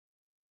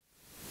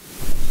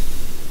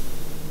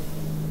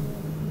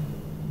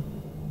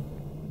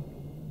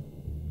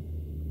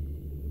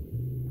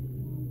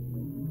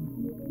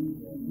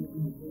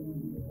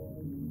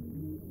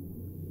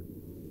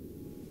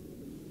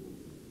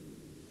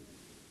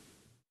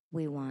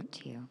We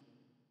want you.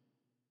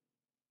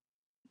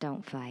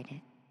 Don't fight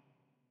it.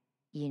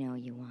 You know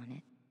you want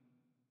it.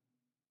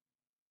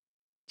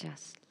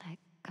 Just let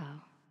go.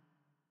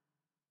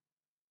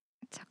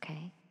 It's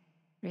okay,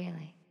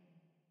 really.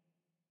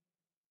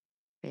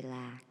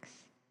 Relax.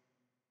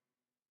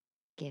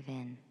 Give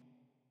in.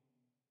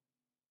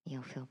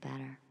 You'll feel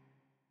better.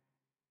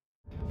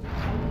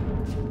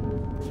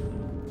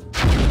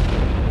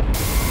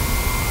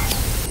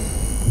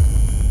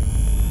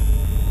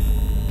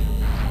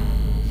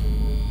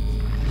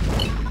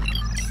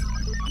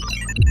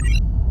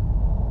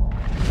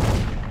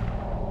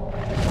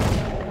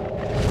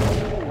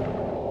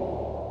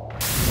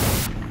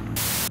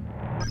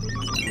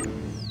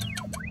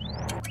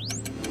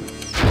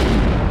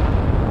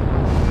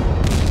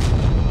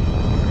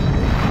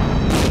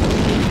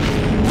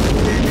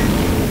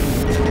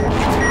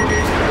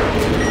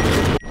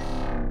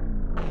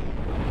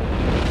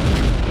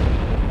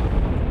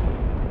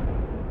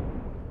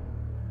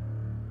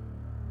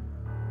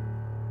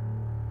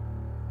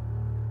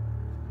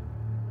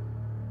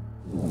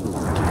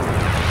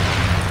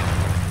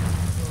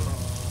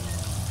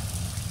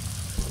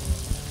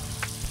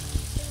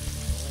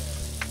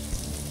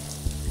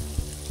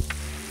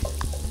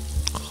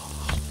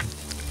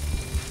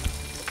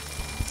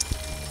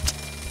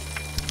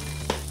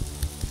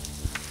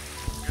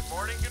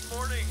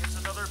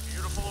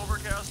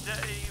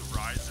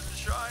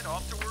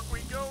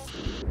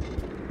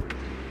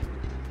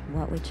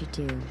 What would you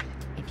do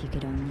if you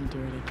could only do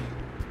it again?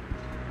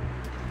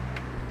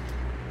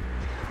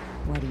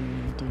 What do you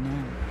want to do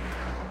now?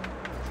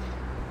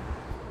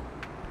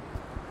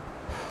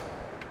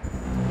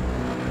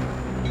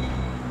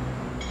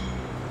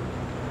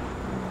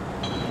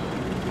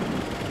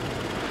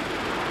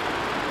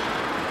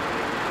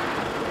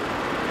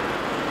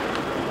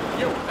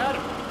 Yo,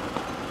 Adam!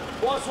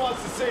 Boss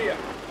wants to see you.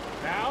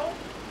 Now?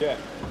 Yeah.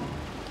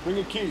 Bring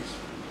your keys.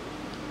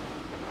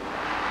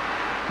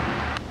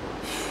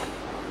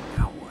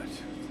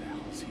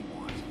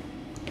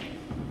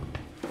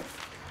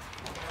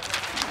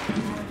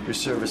 Your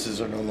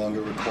services are no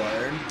longer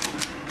required.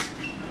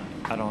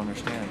 I don't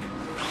understand.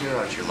 You're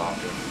out your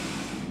locker.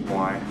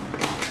 Why?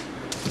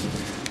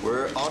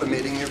 We're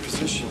automating your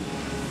position.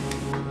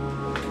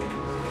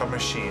 A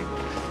machine.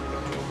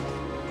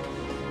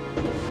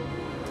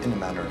 In a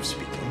manner of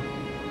speaking.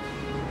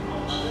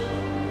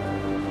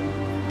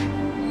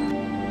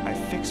 I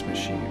fix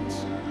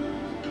machines.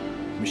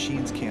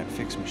 Machines can't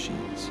fix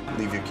machines.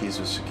 Leave your keys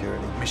with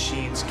security.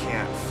 Machines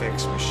can't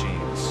fix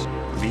machines.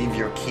 Leave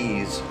your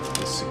keys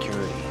with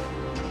security.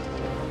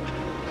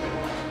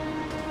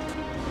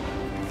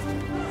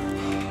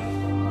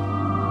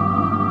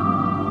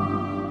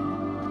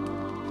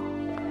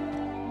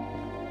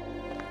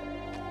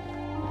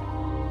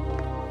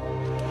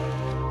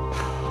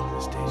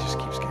 This day just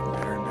keeps getting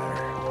better and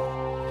better.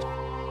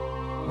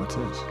 What's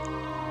this?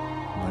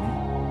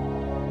 Money?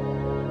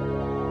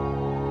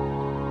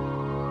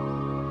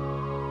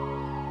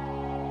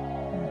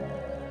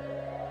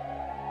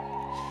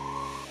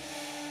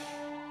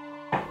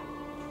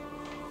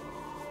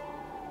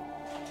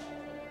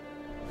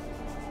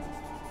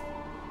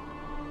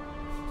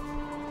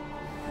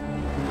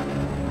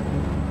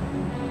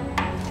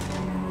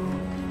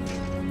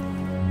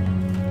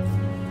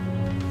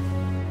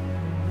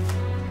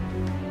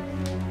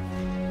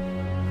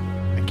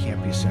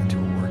 Sent to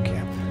a work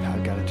camp.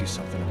 I've got to do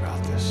something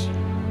about this.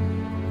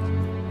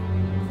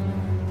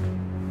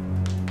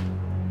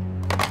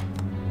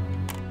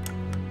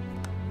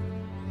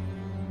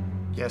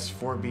 Yes,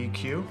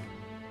 4BQ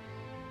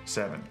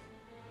 7.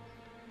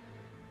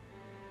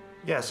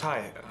 Yes,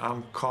 hi.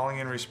 I'm calling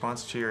in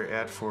response to your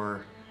ad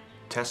for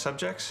test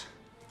subjects.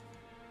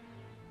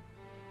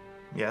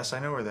 Yes, I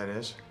know where that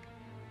is.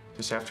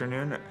 This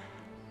afternoon,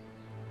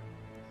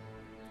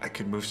 I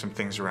could move some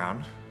things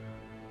around.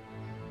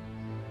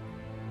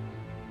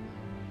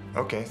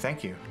 Okay,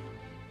 thank you.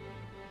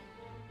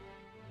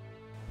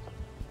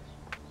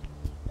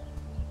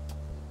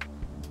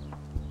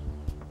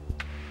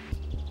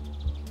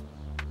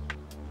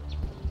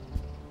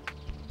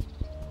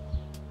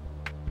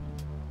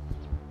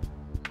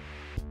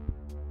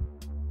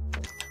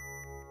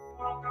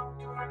 Welcome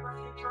to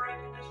Hyperfutura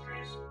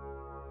Industries.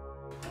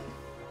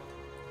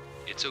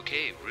 It's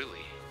okay,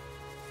 really.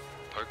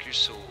 Park your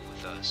soul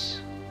with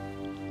us.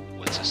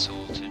 What's a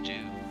soul to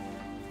do?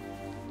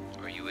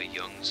 Are you a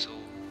young soul?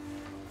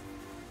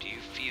 Do you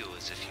feel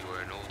as if you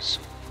are an old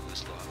soul who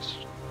is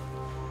lost?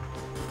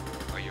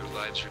 Are your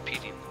lives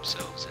repeating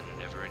themselves in a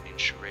never-ending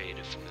charade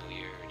of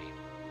familiarity?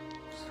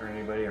 Is there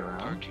anybody around?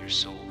 Park your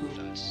soul with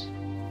us.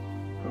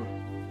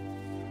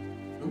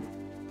 Who?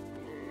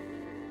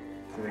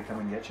 Do they come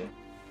and get you?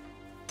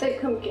 They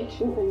come get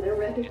you when they're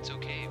ready. It's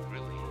okay,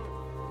 really.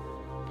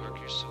 Park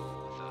your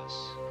soul with us.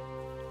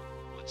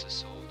 What's a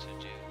soul to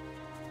do?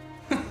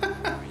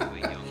 Are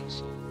you a young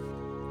soul?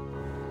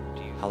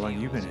 Do you How long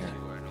feel you been as if here?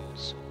 you are an old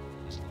soul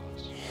who is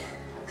lost?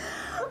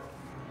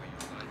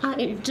 I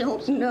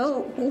don't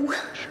know.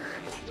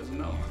 Doesn't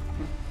know.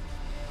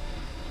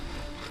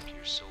 Park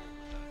your soul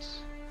with us.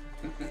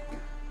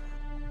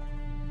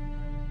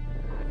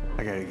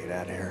 I gotta get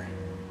out of here.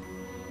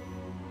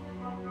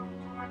 Welcome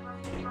to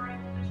Hyperfutura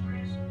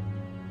Industries.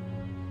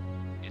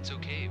 It's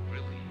okay,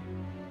 really.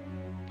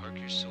 Park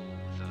your soul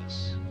with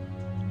us.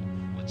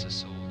 What's a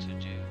soul to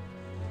do?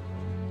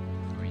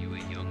 Are you a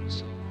young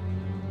soul?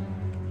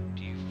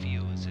 Do you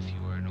feel as if you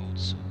are an old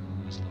soul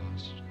who is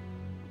lost?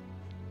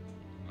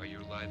 Are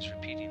your lives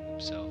repeating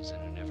themselves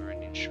in a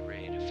never-ending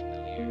charade of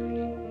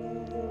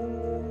familiarity?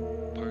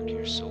 Park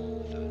your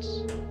soul with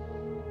us.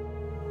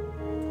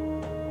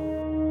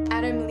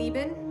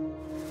 Leben?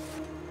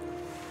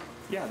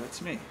 Yeah,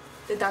 that's me.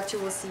 The doctor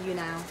will see you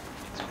now.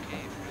 It's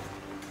okay, really.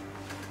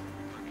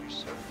 Park your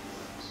soul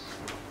with us.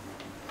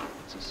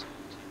 What's a soul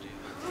to do?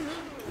 Are you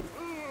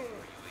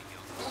a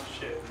young soul?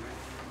 Shit.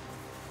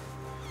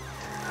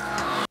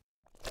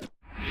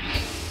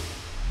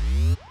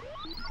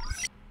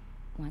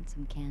 Want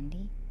some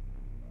candy?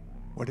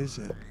 What is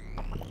it?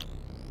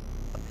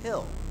 A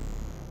pill.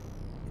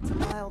 It's a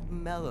mild,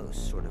 mellow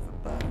sort of a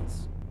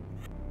buzz.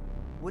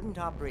 Wouldn't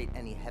operate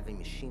any heavy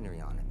machinery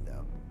on it,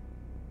 though.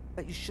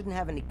 But you shouldn't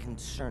have any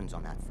concerns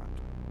on that front.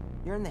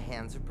 You're in the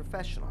hands of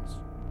professionals.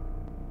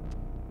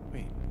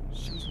 Wait,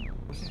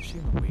 wasn't she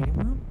in the waiting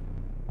room?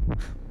 What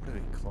are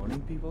they,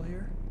 cloning people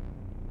here?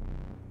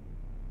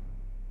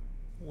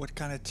 What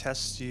kind of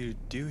tests do you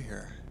do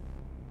here?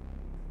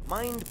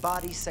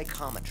 Mind-body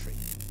psychometry,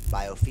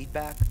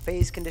 biofeedback,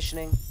 phase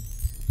conditioning.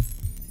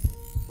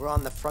 We're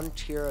on the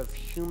frontier of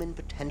human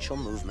potential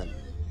movement.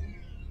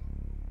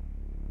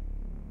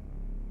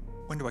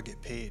 When do I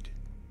get paid?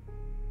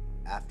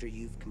 After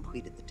you've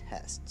completed the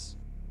tests.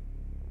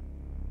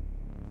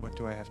 What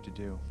do I have to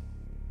do?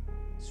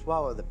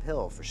 Swallow the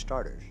pill for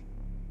starters.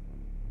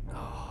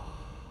 Oh,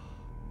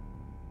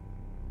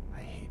 I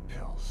hate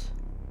pills.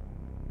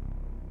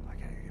 I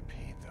gotta get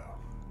paid, though.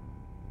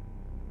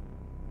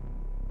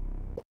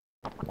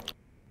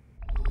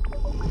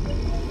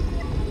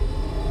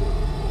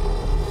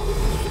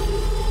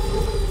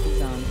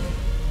 He's on.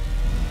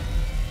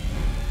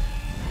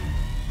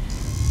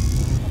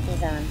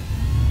 He's on.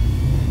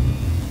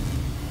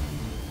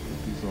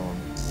 He's on.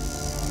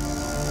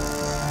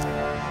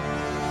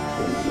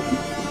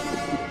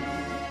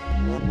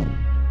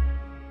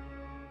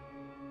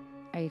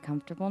 Are you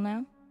comfortable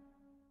now?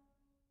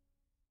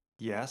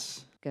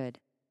 Yes? Good.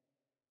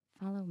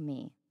 Follow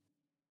me.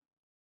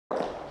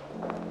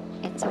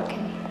 It's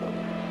okay.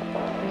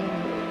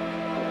 Really.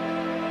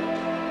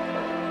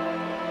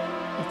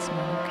 It's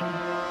not okay.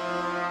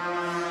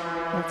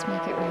 Let's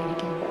make it right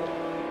again.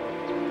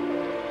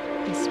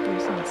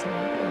 Whispers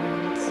inside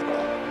minds.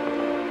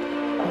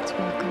 Let's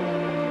walk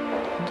alone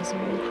on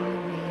deserted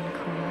highway and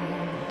cry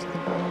out to the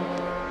world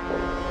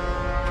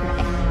for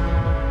any meaning.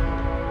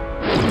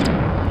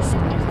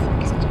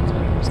 Silence and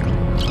words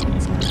come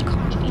inside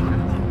calling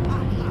out our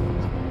body.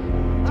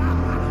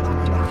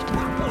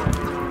 Drifting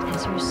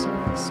as your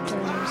soul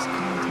stirs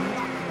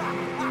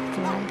content,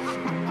 life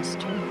and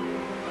mystery.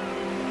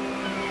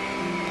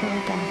 Pull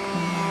back the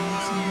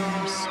lines and you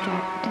are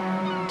strapped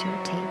down into a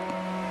tape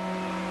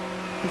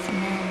with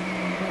men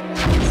and women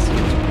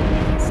suitably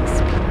as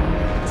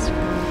experience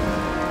forever.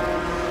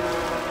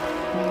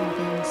 We are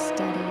being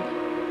studied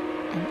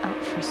and up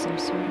for some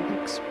sort of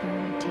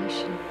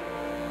experimentation.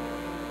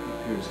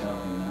 Appears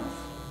healthy enough.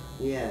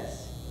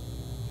 Yes,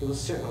 you will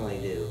certainly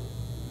do.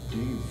 Do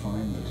you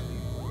find those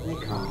people? They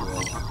come to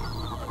us.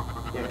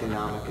 The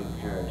economic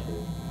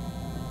imperative.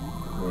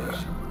 Of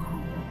course.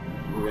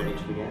 You ready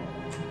to begin?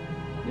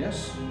 Yes,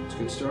 let's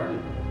get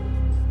started.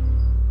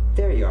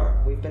 There you are.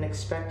 We've been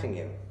expecting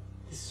you.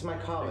 This is my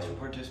colleague. Thanks for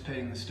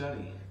participating in the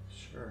study.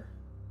 Sure.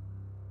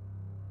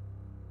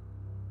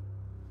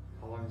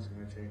 How long is it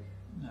gonna take?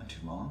 Not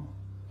too long.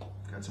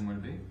 Got somewhere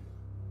to be?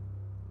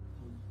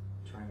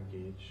 Trying to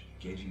gauge.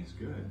 Gauging is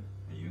good.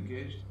 Are you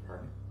engaged?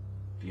 Pardon?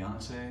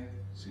 Fiance?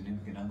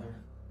 Significant other?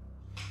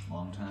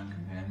 Longtime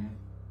companion?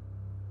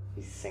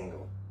 He's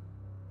single.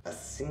 A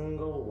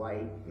single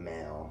white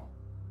male.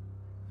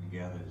 I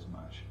gathered as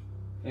much.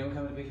 Anyone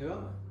coming to pick you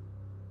up?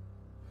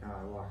 No,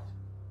 I walked.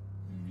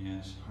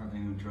 Yes, hardly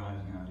anyone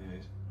drives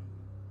nowadays.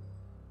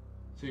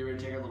 So you ready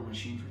to take our little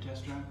machine for a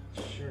test drive?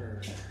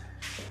 Sure.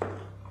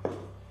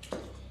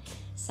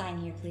 Sign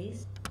here,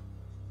 please.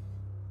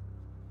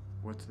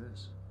 What's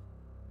this?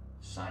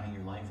 Signing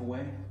your life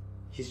away?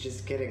 He's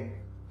just kidding.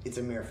 It's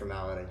a mere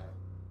formality.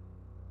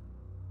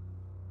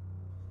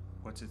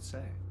 What's it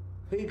say?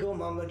 Legal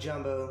mumbo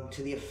jumbo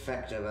to the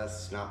effect of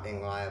us not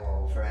being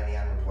liable for any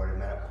unreported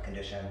medical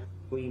condition.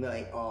 We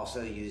might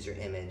also use your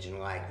image and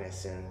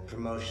likeness in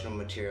promotional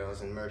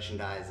materials and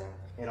merchandising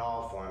in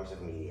all forms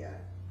of media.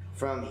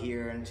 From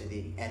here into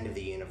the end of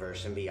the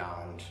universe and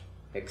beyond,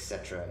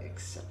 etc.,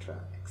 etc.,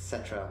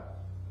 etc.,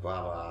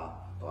 blah, blah,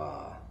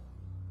 blah.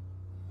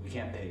 We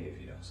can't pay you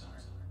if you don't sign.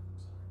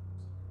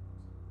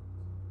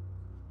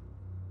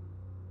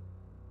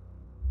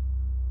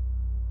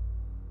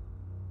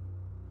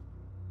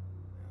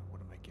 What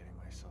am I getting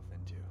myself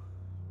into?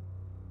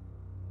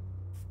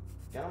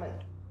 Gentlemen,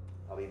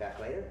 I'll be back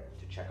later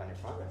to check on your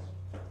progress.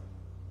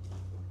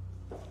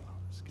 Oh,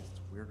 this gets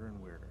weirder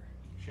and weirder.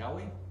 Shall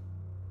we?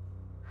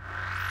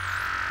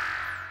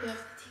 We have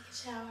to take a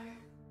shower.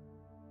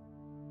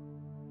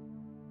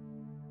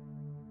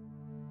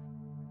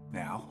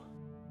 Now?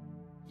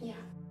 Yeah.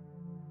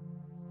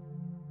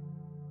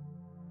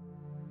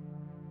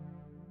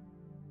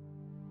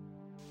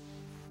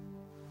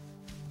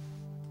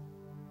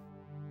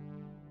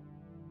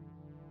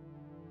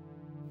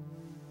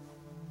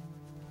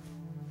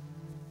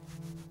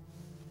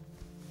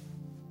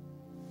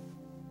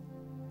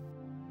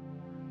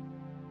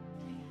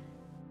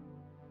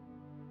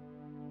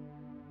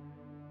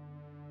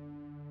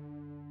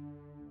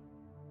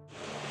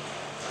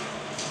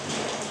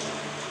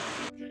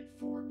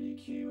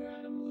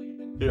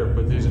 Here,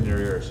 put these in your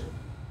ears.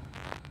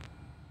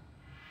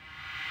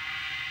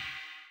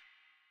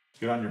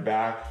 Get on your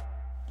back.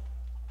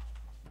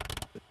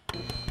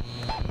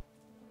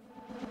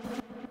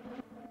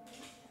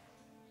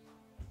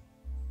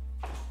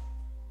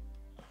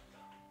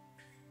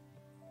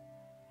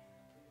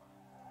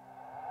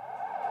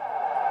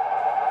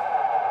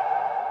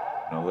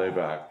 Now lay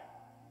back.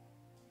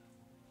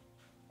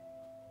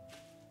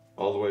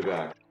 All the way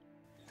back.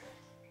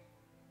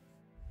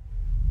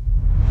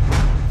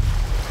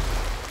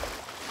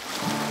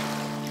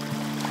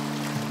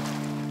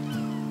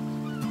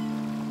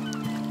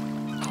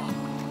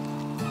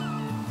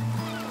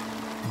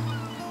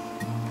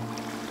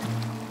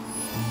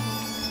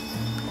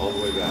 All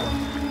the way back.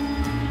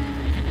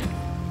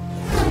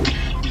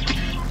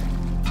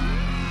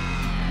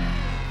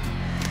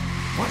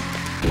 What?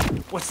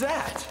 What's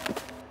that?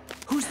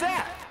 Who's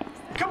that?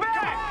 Come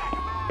back!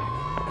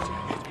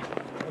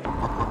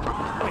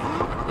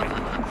 Wait.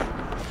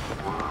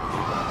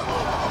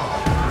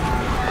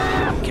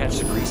 Catch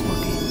the grease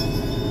monkey.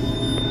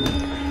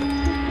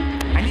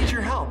 I need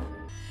your help.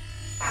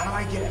 How do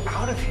I get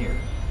out of here?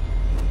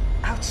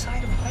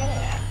 Outside of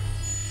where?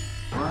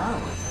 Where are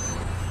we?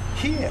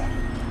 Here.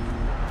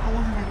 How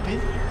long have I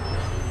been here?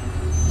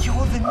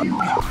 You're the new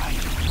guy.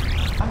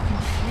 I'm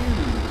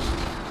confused.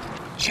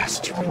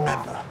 Just to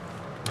remember,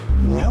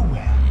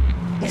 nowhere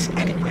is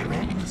anywhere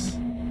else.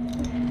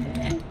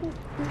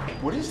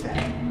 What is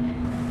that?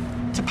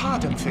 It's a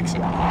pod I'm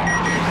fixing.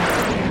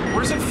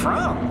 Where's it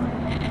from?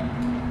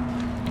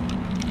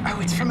 Oh,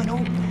 it's from an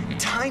old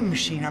time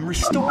machine I'm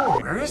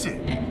restoring. Where is it?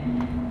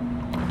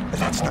 But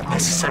that's not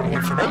necessary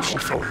information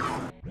for you.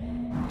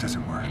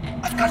 Doesn't work.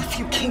 I've got a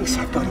few kinks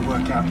I've got to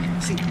work out.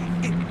 See,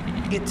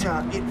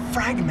 it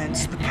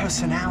fragments the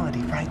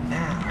personality right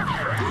now.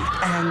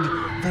 And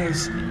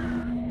there's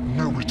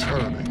no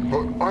returning,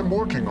 but I'm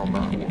working on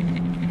that one.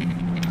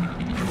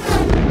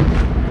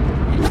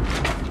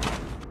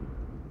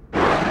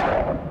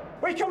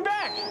 Wait, come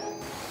back!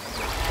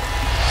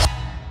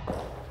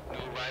 New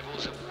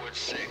arrivals at Ward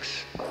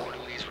 6.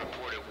 Orderlies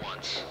report at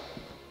once.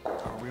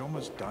 Are we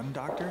almost done,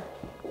 Doctor?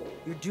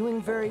 You're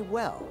doing very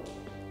well.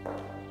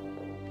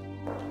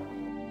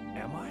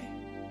 Am I?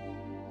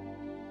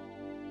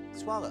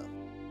 Swallow.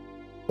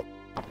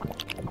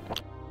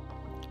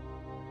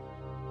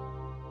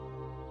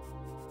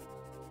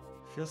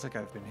 Feels like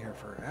I've been here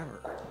forever.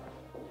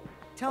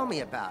 Tell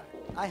me about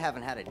it. I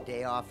haven't had a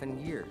day off in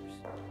years.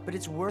 But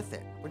it's worth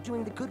it. We're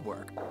doing the good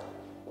work.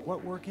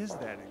 What work is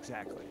that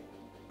exactly?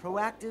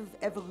 Proactive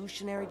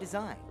evolutionary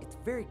design. It's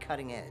very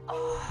cutting edge.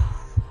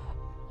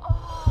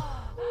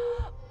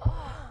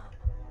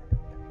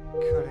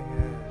 Cutting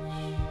edge.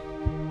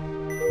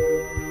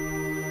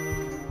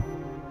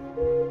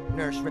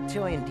 Nurse,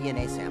 reptilian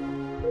DNA sample.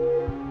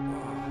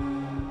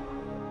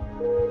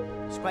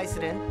 Splice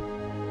it in.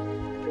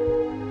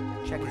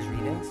 Check his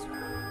readings.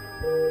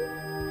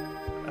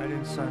 I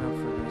didn't sign up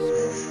for this.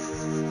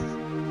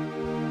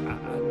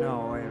 No,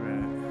 wait a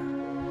minute.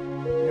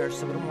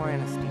 Nurse, a little more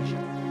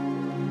anesthesia.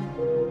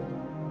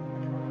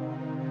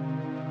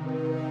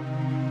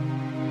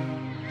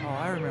 Oh,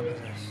 I remember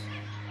this.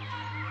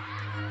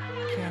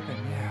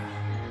 Camping, yeah.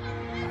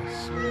 I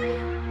swear.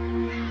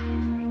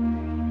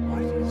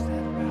 What is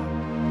that about?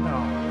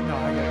 No, I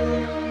got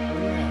it. Oh,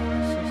 yeah,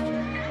 my sister.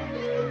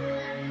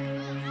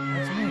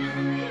 That's me.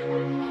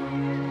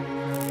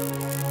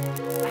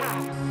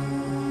 Ah!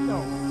 No,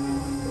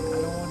 I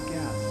don't want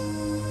gas.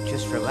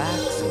 Just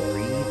relax and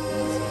breathe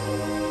easy.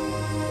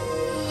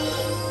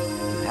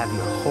 You have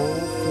your whole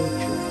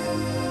future ahead of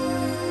you.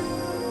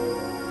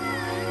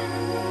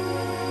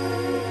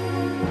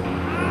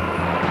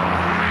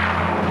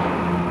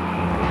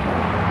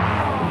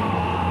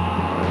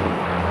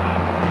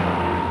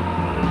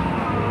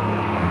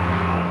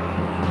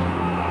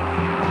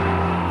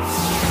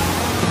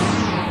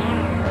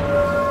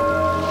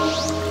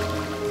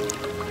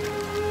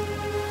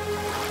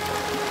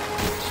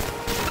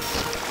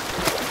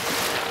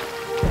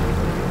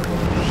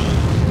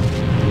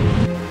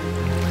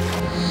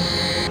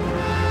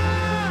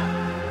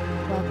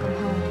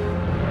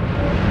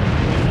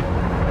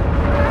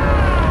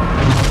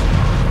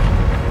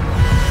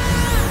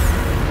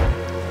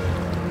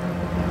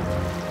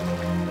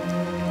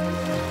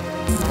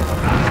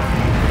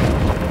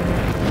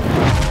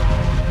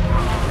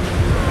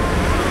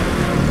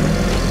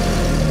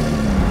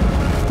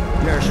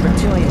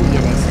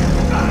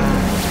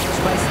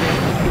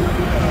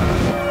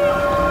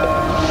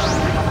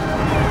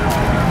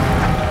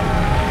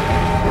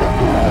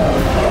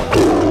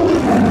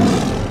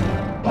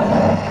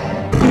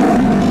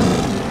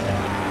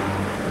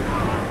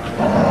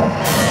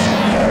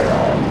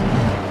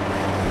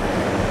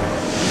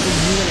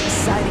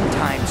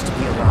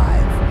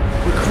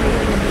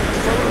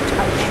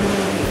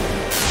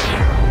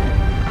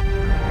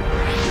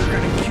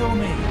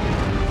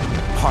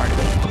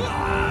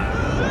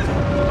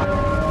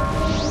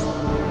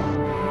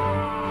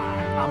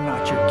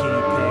 your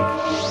guinea pig.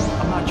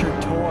 I'm not your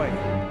toy.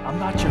 I'm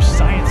not your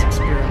science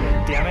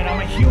experiment, damn it. I'm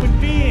a human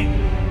being.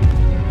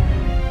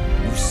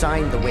 You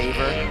signed the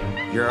waiver.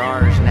 You're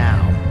ours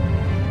now.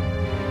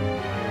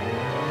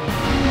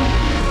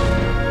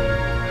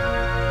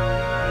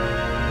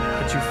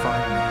 How'd you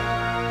find me?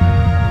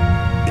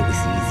 It was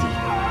easy.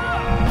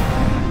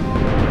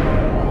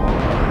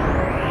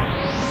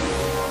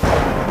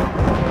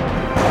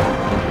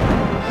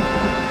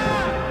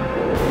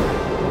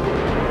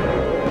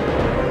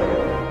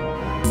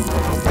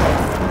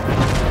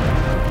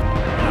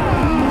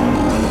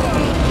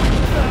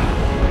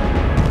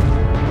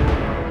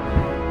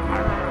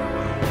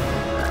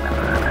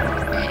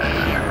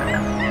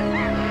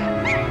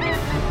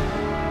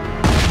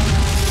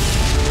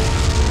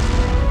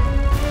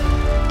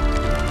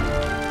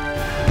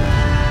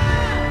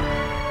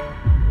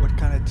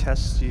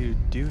 Tests do you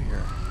do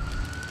here?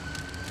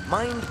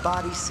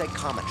 Mind-body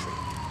psychometry,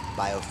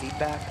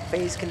 biofeedback,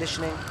 phase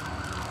conditioning.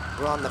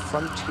 We're on the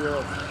frontier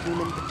of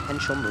human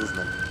potential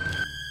movement.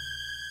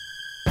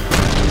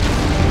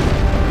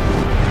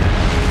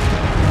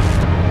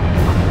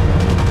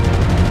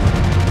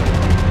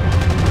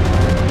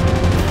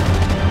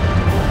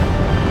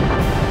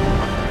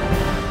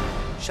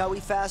 Shall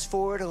we fast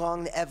forward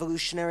along the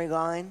evolutionary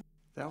line?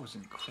 That was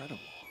incredible.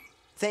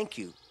 Thank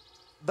you.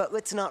 But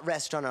let's not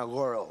rest on our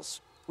laurels.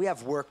 We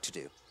have work to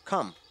do.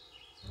 Come.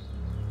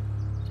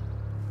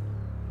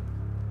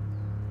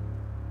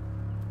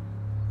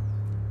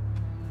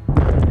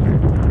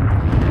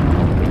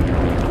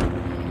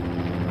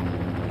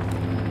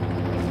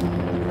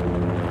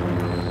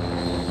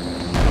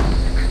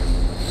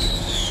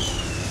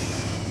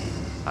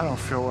 I don't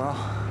feel well.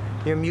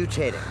 You're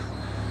mutating,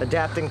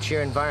 adapting to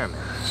your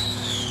environment.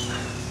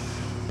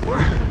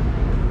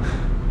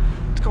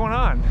 What's going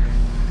on?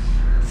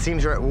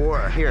 Seems you're at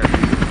war. Here,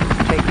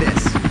 take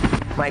this.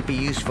 Might be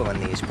useful in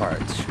these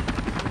parts.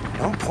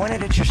 Don't point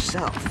it at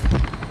yourself.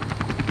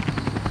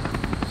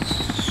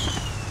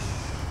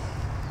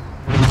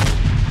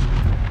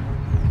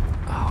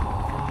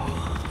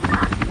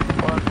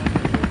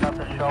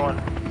 Nothing showing.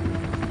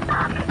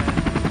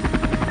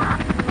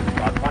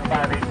 About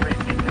 1583,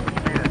 keep the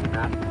speed,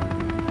 man.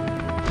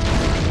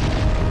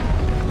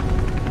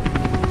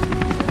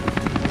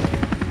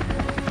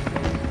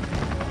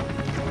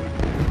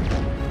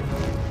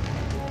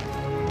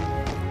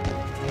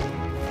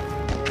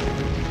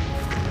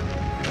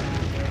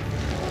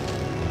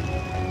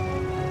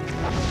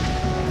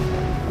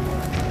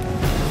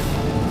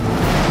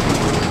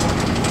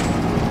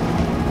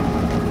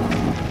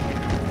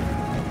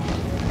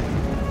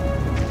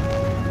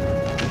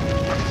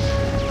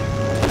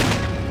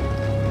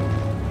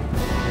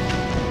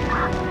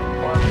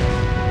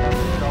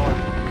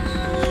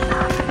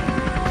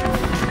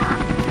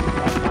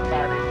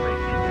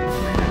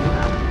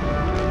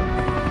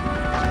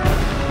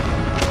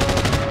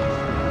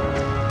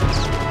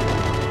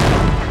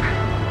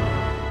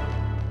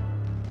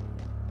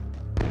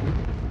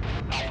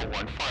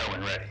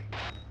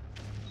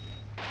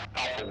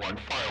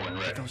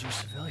 Those are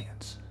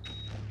civilians.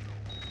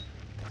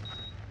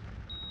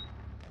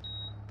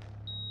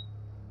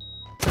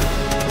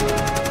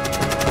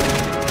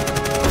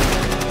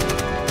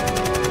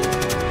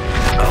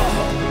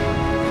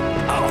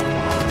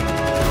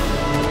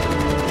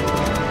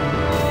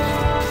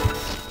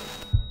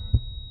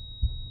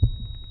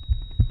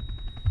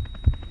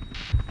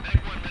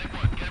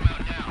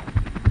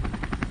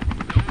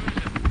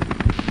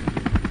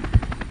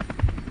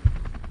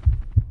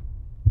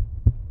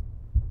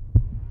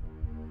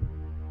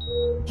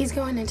 He's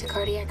going into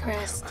cardiac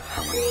arrest.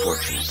 How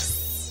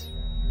unfortunate.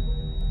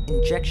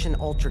 Injection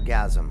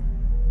ultragasm.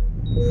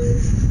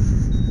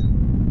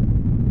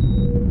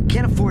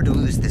 Can't afford to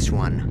lose this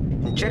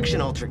one. Injection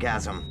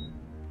ultragasm.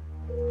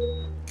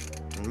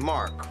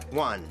 Mark,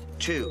 1,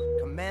 2.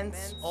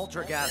 Commence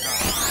ultragasm.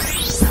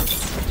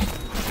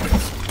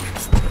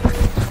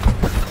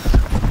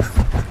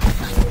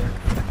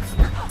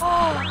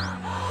 Harder!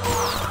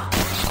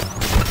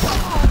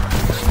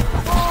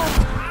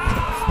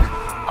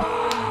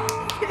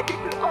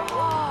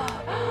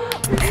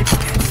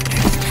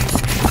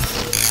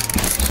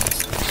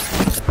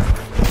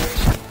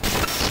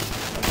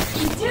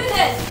 You can do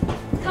this!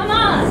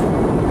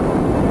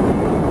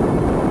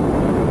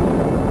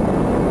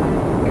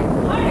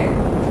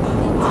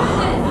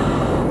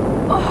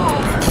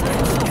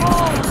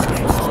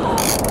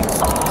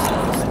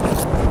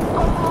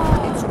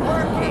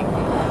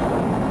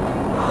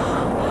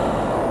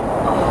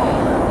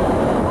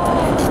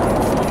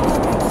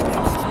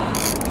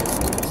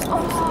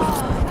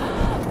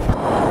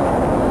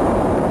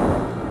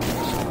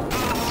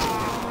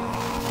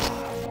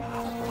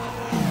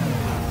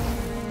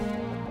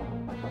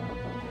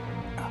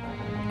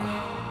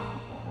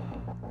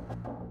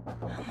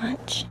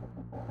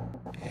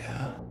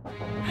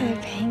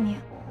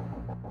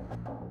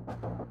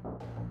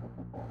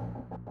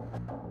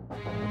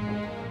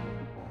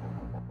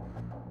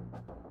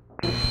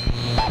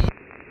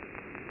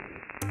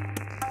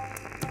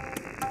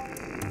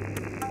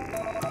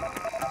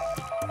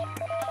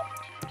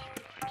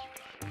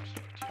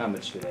 How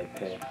much do they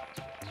pay?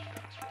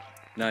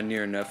 Not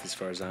near enough as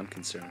far as I'm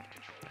concerned.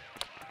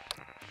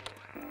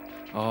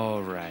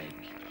 All right.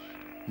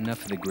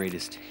 Enough of the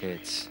greatest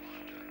hits.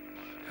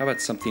 How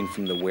about something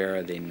from the Where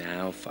Are They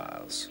Now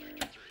files?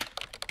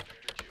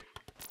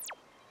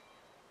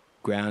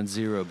 Ground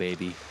zero,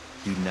 baby.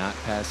 Do not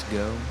pass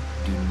go.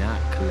 Do not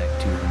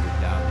collect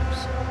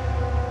 $200.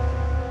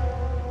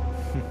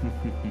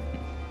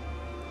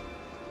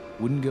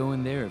 Wouldn't go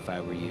in there if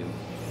I were you.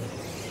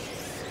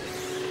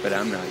 But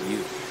I'm not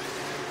you.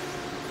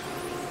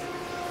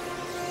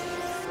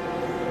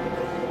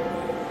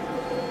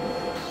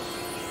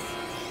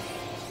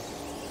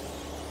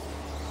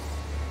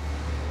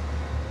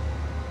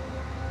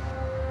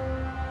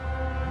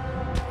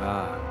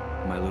 Ah,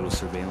 my little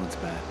surveillance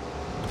bat.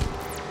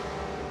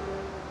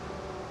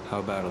 How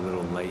about a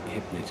little light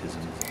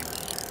hypnotism?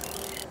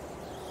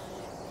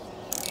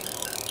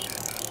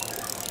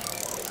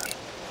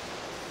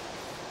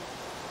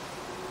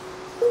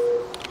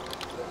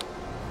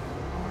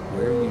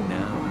 Where are you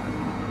now?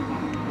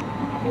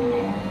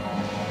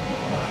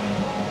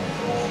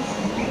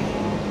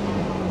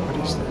 What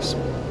is this?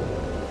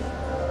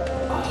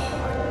 Oh,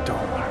 I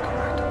don't want to go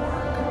back to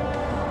work.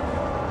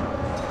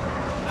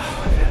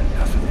 Oh, I've had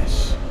enough of this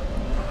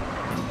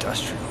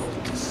industrial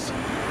disease.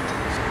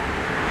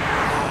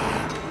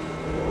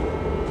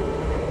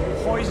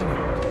 Poison.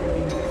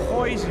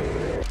 Poison.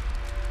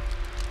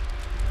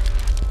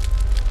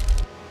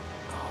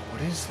 Oh,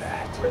 what is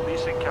that?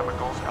 Releasing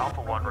chemicals.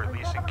 Alpha 1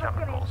 releasing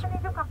chemicals. You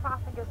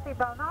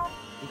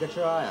got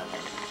your eye on it.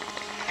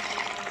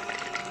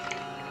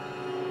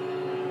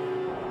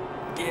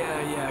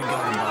 Yeah, I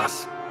got him,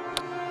 boss.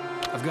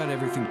 I've got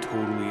everything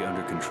totally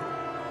under control.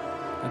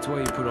 That's why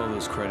you put all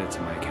those credits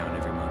in my account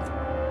every month.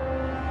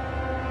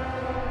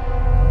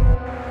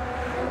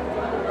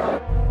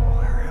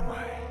 Where am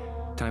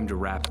I? Time to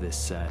wrap this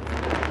set.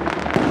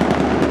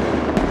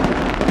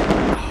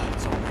 Oh,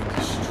 it's all been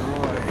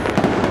destroyed.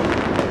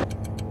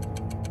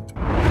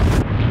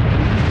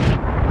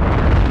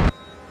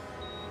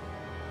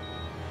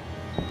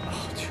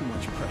 Oh, too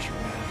much pressure,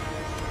 man.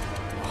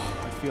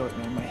 Oh, I feel it,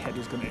 man. My head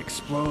is gonna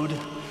explode.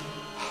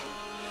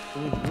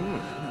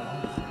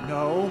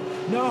 No,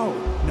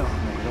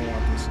 I don't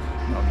want this.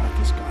 No, not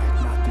this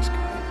guy. Not this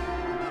guy.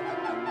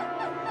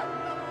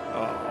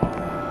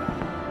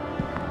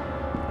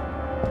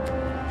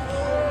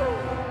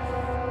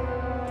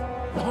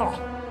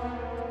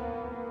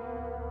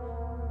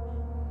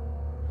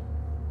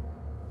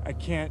 I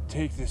can't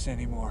take this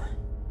anymore.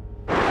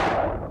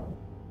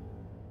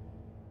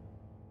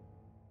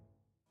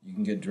 You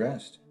can get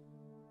dressed.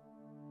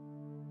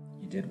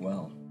 You did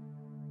well.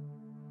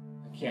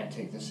 I can't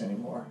take this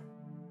anymore.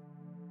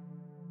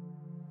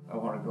 I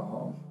want to go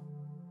home.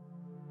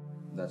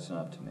 That's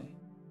not up to me.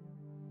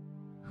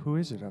 Who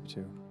is it up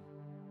to?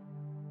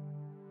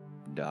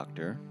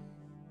 Doctor.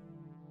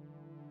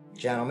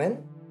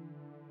 Gentlemen,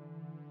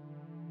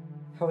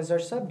 how is our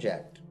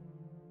subject?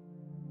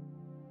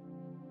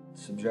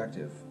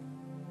 Subjective.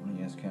 Why don't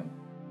you ask him?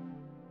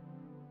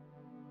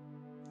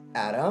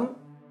 Adam?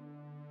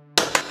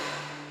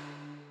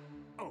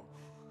 Oh.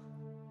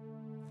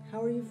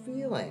 How are you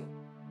feeling?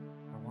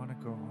 I want to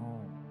go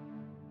home.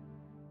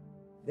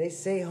 They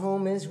say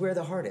home is where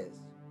the heart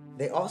is.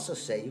 They also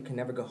say you can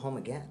never go home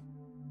again.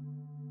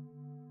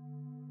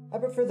 I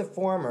prefer the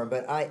former,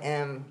 but I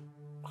am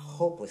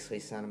hopelessly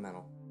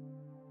sentimental.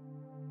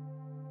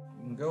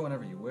 You can go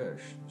whenever you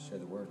wish. Say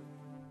the word.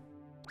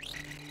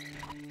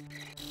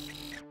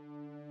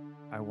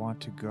 I want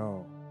to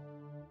go.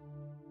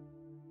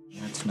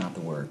 That's not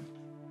the word.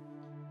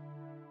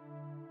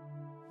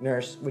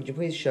 Nurse, would you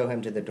please show him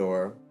to the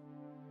door?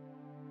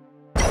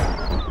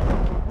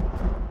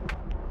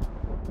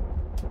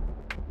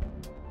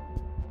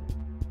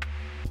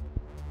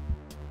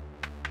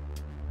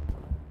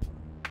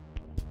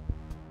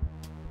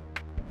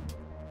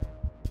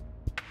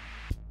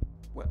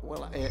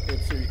 Well,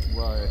 it's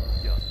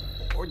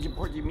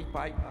what do you mean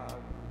by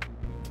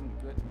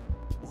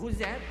who's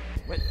that?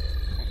 What?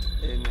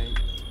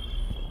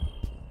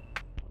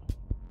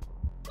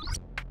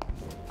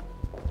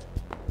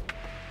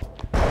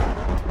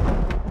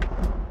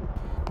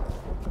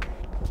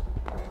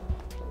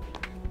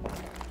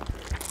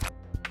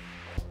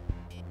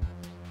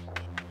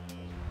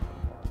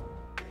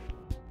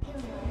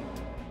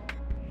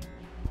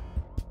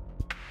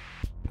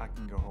 I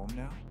can go home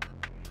now?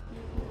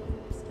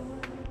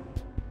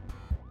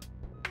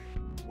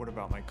 What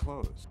about my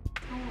clothes?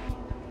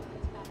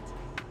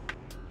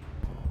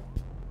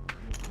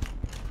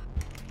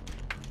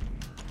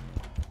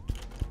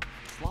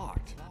 It's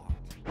locked.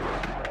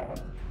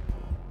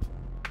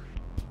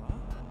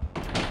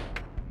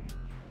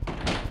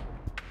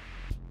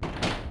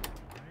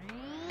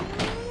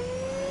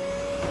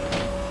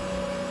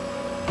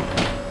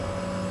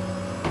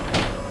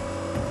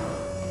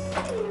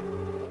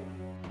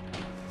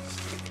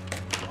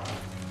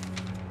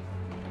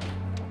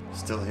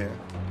 Still here?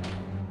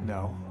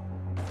 No.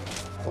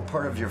 What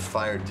part of your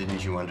fire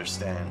didn't you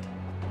understand?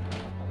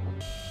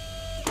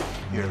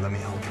 Here, let me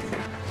help you.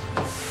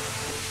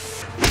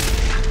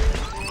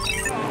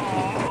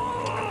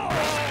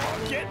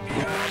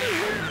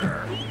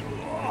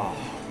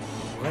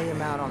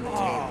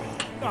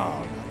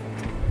 Oh,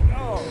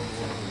 no.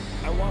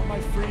 I want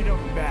my freedom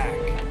back.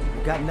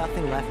 You've got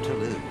nothing left to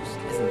lose.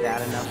 Isn't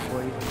that enough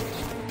for you?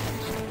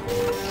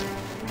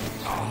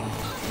 Oh.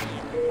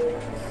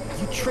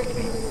 You tricked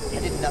me. I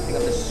did nothing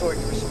of the sort.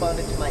 You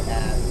responded to my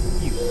ad.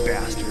 You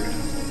bastard.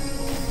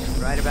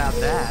 Right about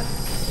that.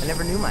 I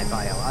never knew my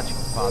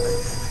biological father.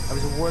 I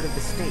was a ward of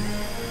the state.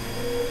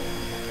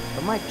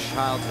 But my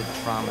childhood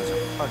traumas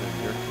are part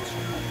of your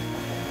concern.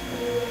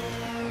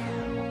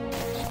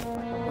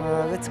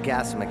 Let's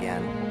gas him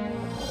again.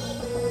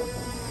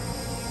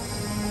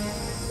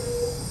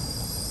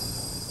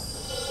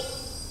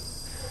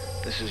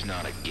 This is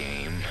not a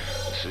game.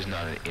 This is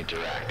not an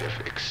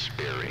interactive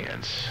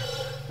experience.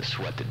 The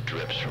sweat that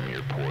drips from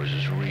your pores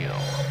is real.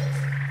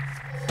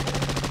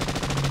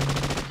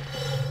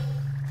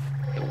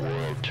 The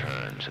world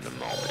turns and the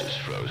moment is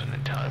frozen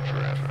in time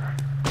forever.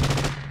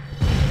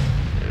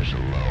 There's a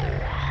low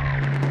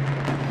hum.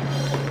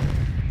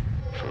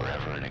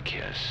 Forever in a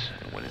kiss,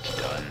 and when it's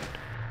done,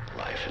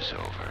 life is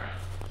over.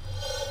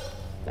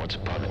 Once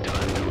upon a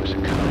time, there was a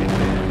kind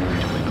man with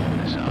a twinkle in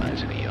his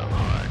eyes and a young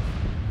heart.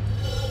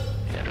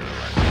 He had a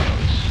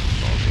relentless,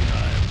 bulging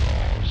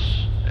eyeballs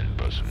and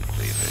bosom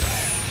cleavage.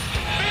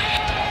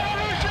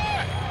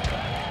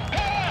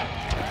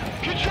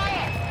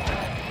 Control!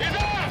 Is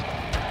on!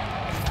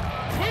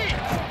 We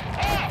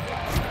are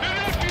the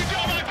nephew,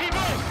 my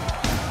people!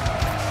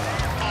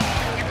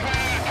 You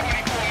plan a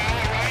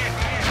 24-hour riot?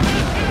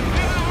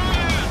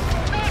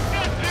 Not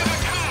just to the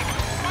cops,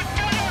 but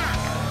better!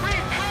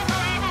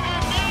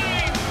 Reprogrammable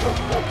minds!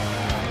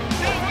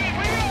 Now we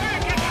are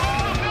in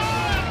control of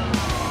them!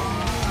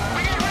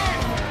 We get rid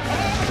of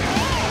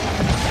all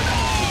the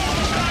cops!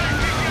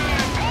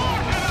 All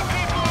to the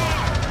people!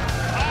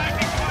 I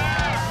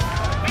declare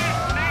this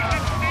nation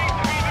state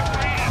to be the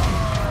greatest!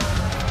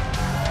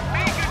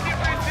 Make a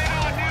difference in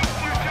our new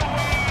future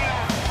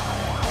world!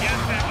 Yes,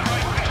 that's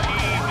right,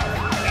 machine!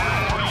 Now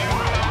you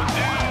will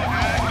do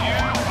as you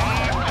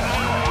are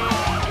told!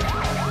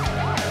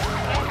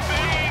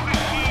 Obey,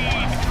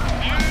 machine!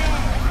 You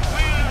will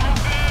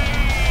obey!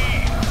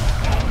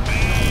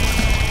 Obey!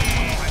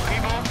 My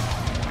people,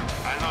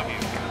 I love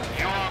you.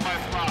 You are my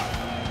flock.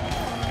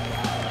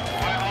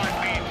 My heart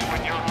beats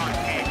when your heart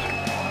beats.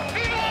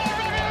 Viva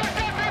la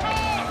revolution,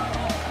 people!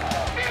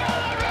 Viva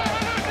la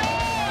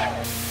revolution!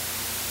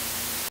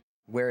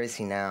 Where is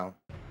he now?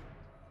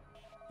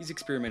 He's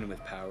experimenting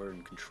with power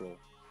and control.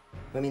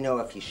 Let me know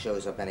if he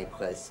shows up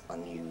anyplace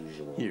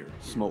unusual. Here,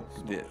 smoke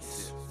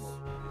this.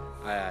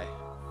 Aye, aye.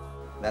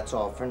 That's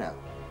all for now.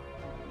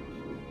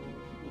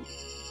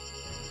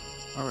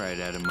 All right,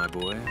 Adam, my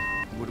boy.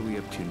 What are we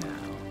up to now?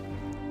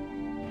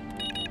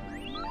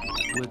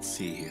 Let's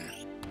see here.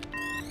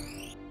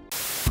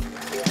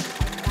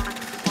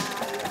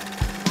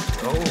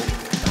 Oh,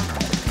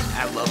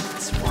 I love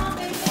this one.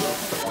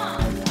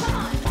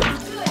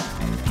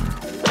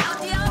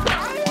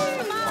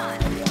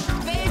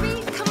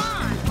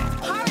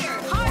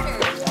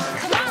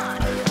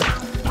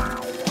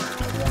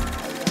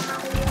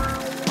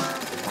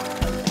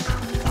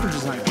 We're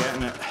just not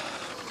getting it.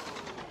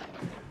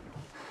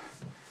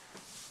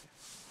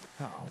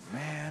 Oh,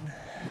 man.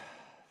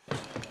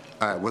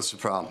 All right, what's the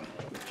problem?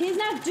 He's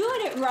not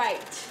doing it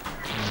right.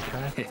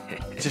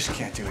 Just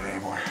can't do it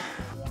anymore.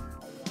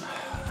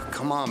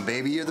 Come on,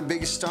 baby, you're the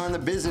biggest star in the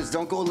business.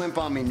 Don't go limp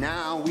on me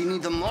now. We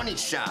need the money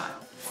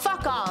shot.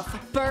 Fuck off,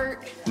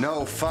 Bert.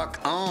 No, fuck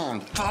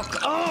on.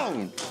 Fuck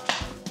on!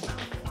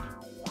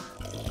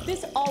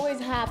 This always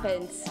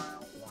happens.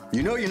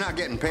 You know you're not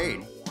getting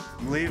paid.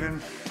 I'm leaving.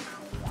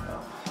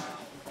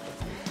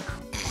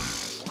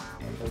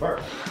 Hey,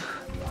 Bert. I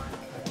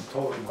can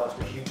totally bust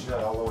a huge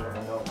nut all over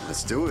my nose.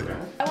 Let's do it.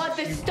 I want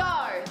the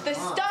star. The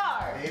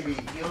star. Baby,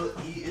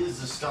 he is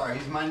the star.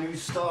 He's my new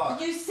star.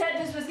 You said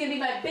this was gonna be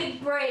my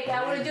big break.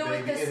 I want to do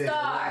it with the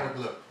star.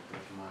 Look,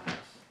 come on.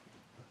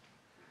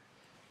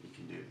 You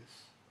can do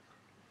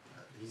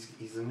this.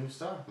 He's the new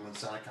star. I'm gonna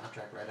sign a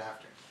contract right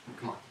after.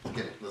 Come on,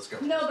 get it. Let's go.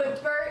 No,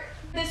 but Bert,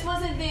 this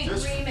wasn't the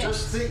agreement.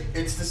 Just think,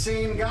 it's the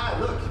same guy.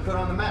 Look, he put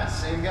on the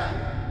mask. Same guy.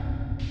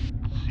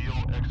 Seal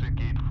exit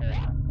gate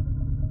 4.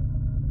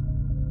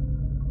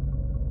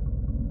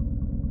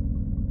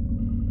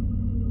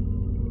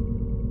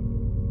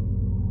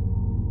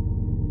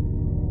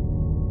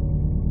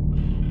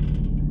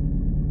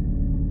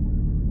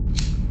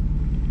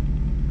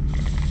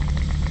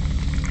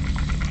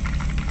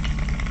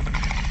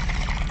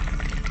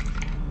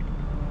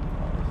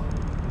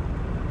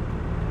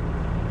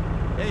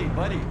 Hey,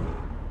 buddy.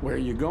 Where are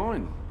you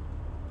going?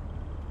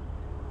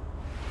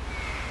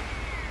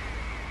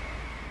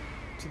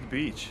 To the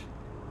beach.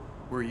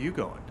 Where are you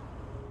going?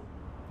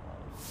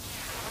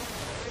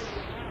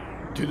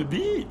 To the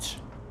beach.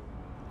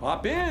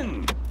 Hop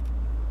in.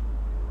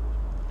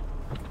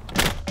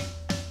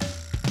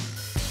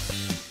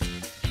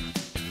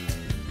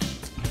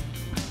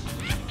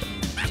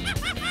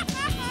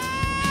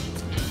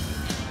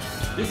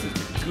 This is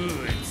the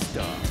good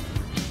stuff.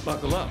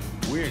 Buckle up.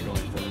 We're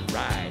going for a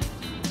ride.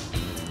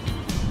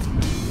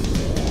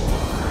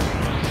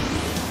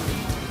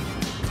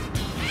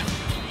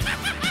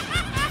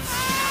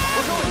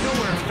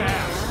 nowhere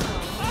fast.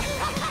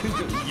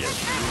 Yes,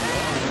 you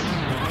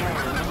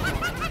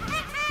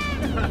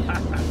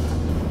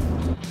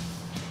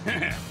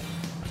are.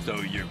 So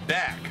you're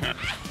back, huh?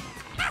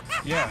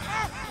 Yeah.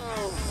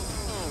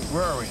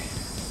 Where are we?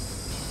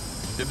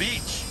 The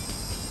beach.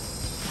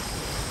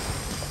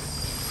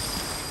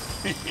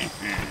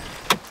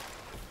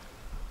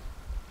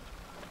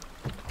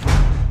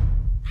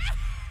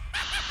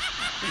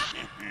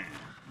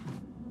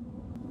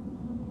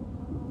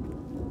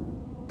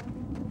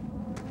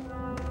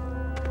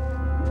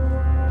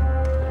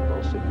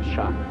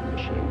 Shock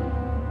machine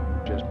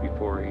just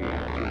before he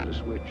threw the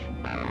switch.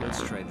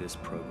 Let's try this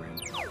program.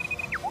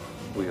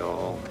 We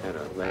all had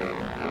our legs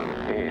on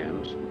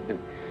hands and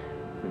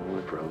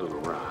went for a little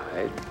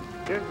ride.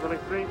 Usually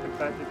 3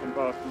 successive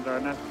convulsions are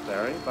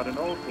necessary, but in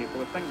old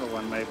people a single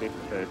one may be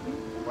sufficient,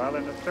 while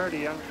in a sturdy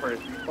young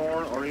person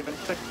 4 or even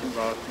 6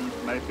 convulsions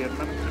may be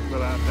administered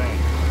without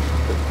danger.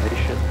 The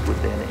patient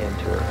would then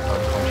enter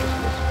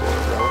unconsciousness for a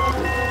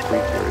relatively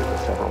brief period of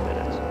several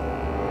minutes.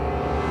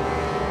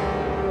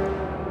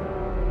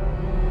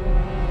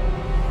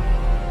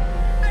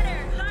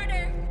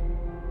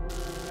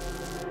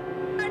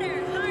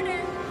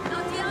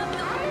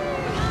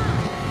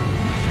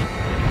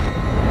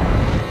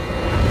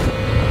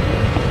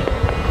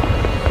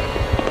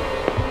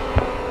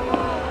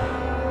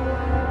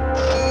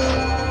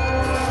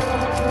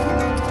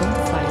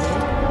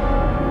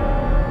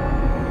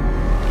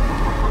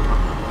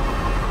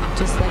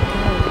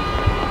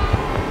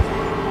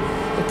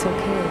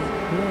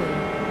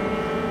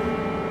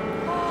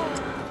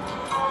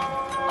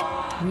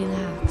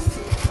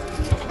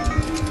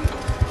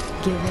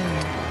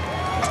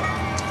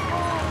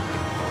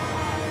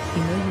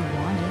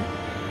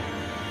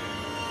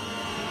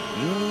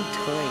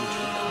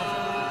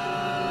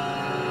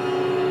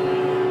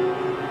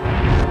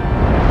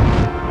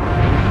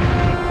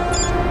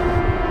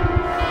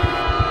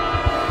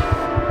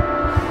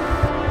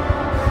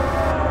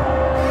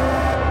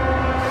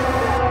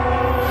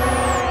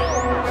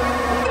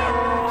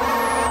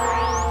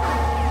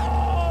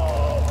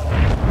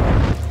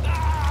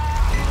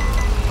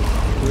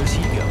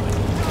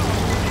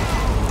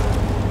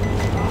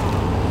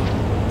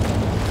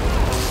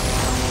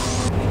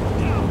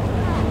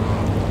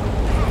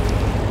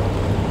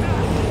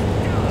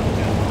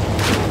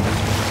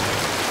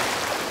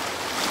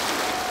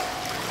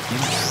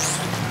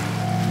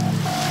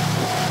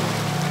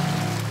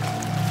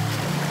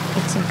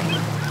 It's okay.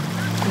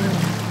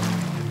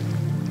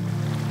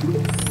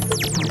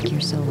 Park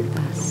your soul with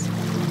us.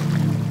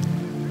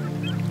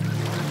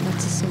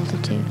 What's a soul to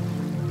do?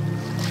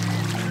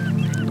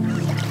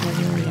 Are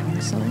you a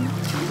young soul?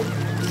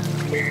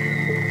 Do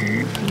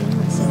you feel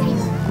as if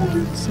your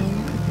own soul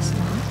is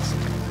lost?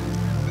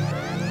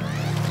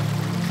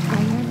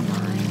 Are your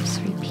lives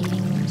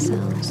repeating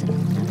themselves in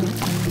another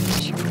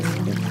image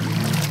created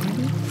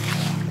already?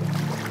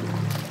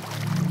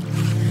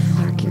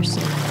 Park your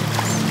soul with us.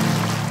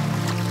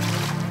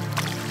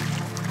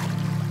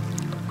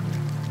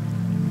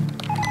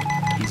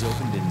 He's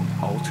opened an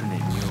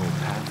alternate neural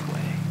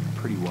pathway.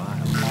 Pretty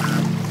wild.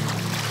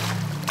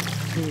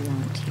 We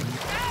want you.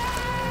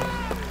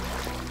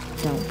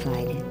 Don't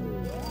fight it.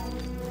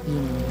 You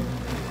know you love it.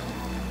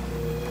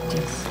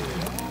 Just go.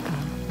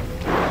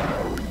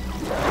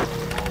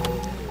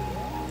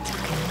 It's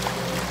okay.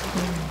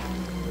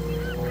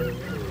 Relax.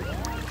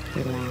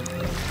 Give him.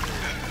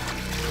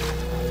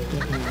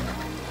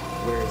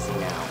 Where is he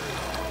now?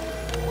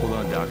 Hold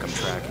on, Doc, I'm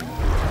tracking.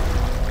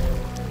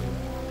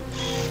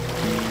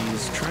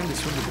 He's trying to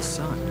swim to the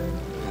sun.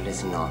 That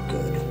is not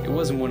good. It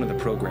wasn't one of the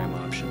program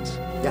options.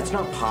 That's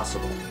not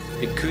possible.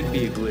 It could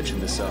be a glitch in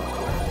the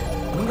software.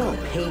 We don't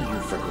pay you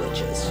for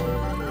glitches.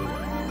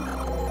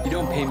 You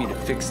don't pay me to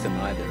fix them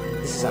either.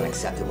 This is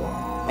unacceptable.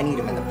 I need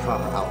him in the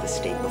proper alpha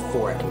state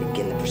before I can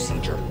begin the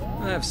procedure.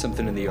 I have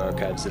something in the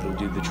archives that'll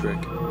do the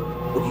trick.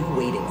 What are you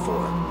waiting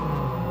for?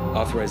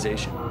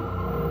 Authorization.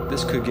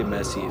 This could get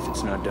messy if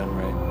it's not done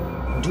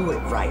right. Do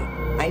it right.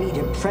 I need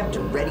him prepped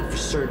and ready for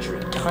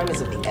surgery. Time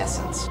is of the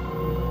essence.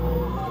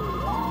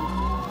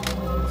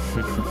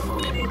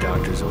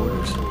 Doctor's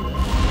orders.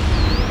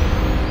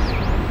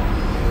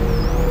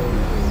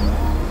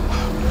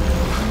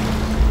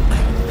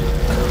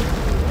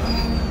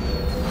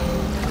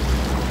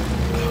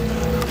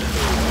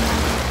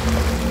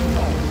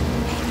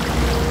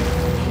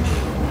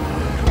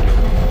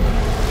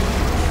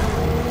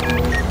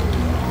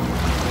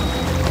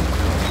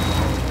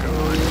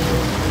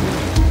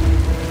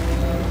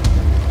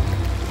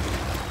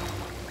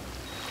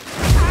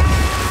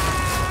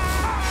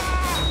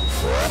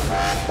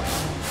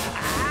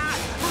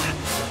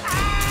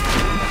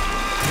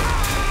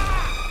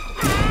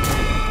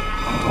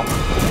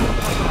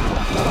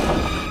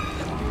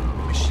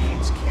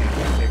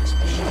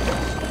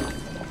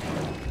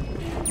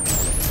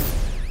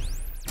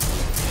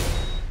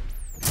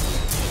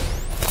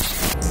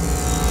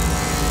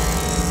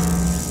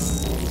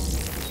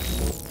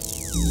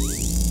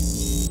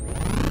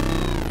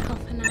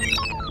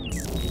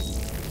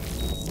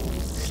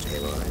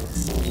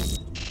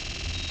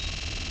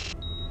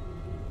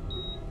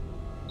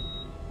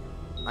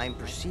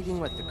 Proceeding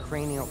with the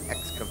cranial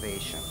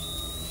excavation.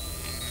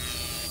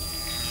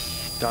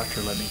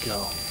 Doctor, let me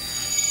go.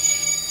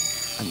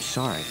 I'm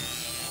sorry.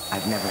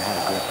 I've never had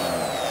a grip on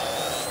you.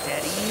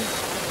 Steady.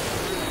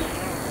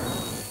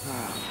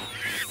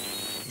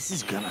 This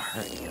is gonna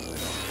hurt you a little.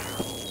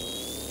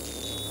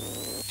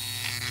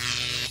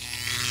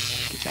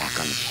 Get back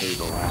on the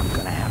table or I'm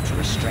gonna have to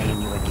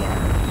restrain you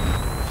again.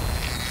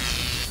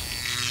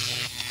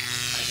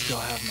 I still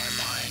have my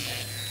mind.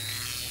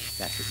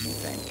 That's what you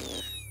think.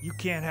 You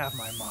can't have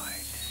my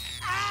mind.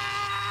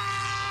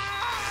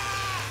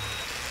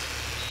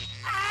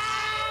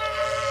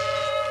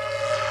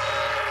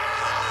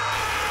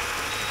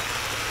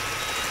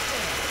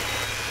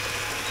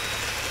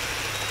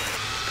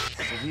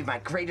 This will be my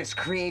greatest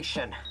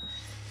creation.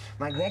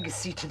 My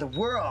legacy to the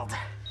world.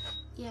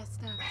 Yes,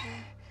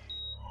 Doctor.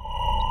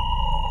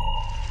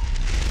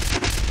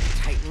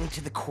 Tightening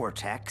to the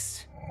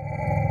cortex.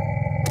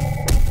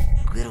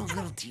 Little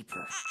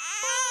deeper.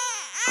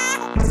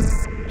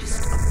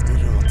 Just a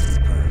little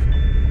deeper.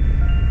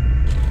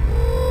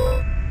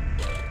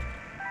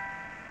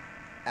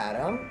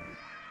 Adam?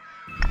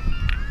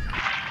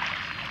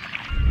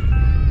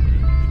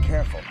 Be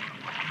careful.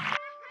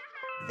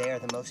 They are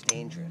the most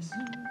dangerous.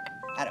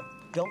 Adam,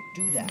 don't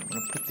do that. I'm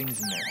gonna put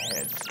things in their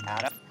heads.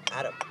 Adam,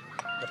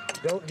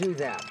 don't do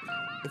that.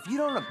 If you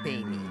don't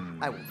obey me,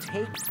 I will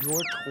take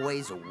your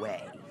toys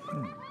away.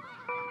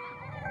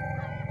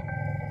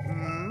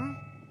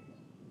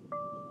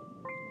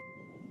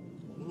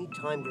 You need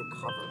time to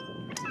recover.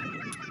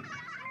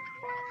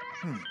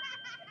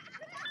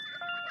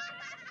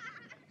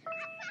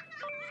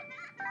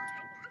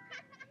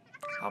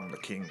 I'm the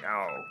king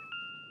now.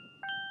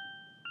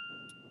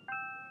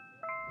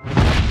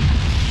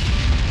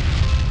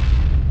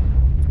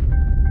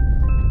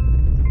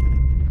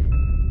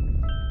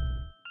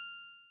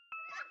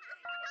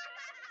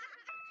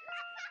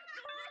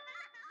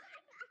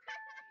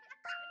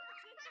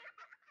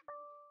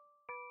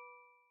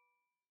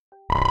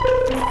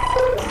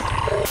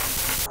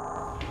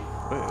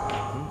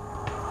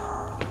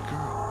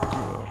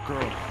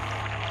 Girl.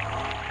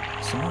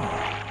 Soha.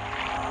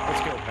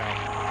 Let's go, pal.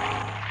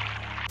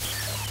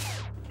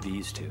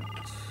 These two.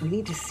 We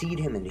need to seed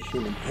him into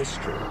human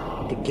history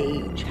to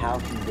gauge how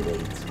he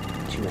relates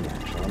to a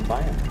natural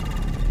environment.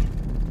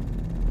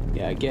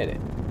 Yeah, I get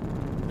it.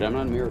 But I'm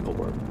not a miracle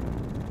worker.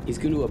 He's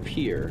going to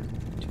appear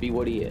to be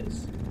what he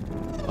is.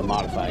 A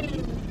modified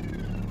human.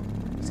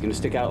 He's going to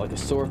stick out like a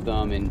sore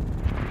thumb in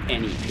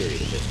any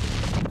period of history.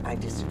 I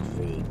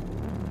disagree.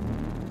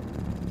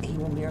 He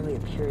will merely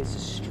appear as a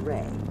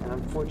stray, an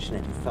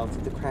unfortunate who fell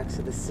through the cracks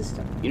of the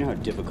system. You know how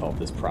difficult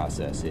this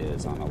process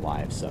is on a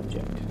live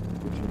subject.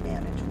 We can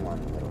manage one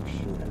little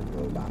human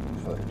robot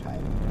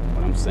prototype.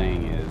 What I'm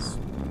saying is,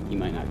 he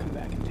might not come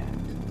back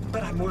intact.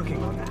 But I'm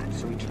working on that,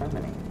 so we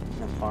terminate.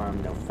 No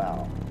harm, no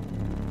foul.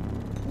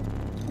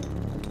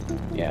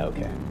 Yeah,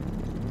 okay.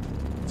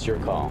 It's your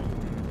call.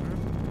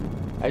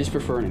 I just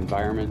prefer an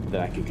environment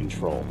that I can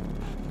control.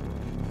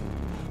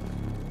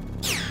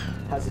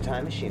 How's the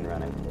time machine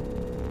running?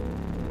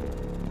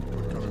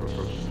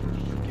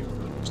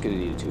 It's gonna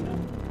need a tune-up.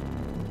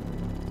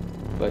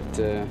 But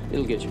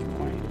it'll get you from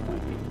point A to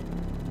point B.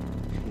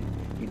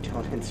 You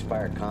don't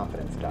inspire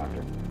confidence,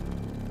 Doctor.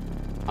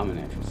 I'm a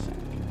natural cynic.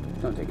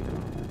 Don't take it the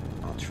wrong way.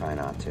 I'll try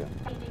not to.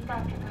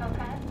 Dr.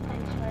 Kopatz,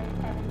 sanctuary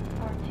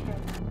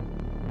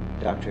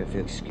 742. Doctor, if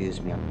you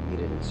excuse me, I'm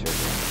needed in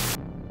surgery.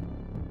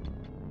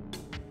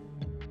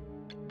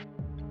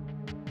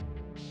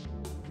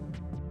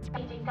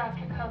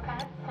 Dr.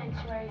 Kopatz,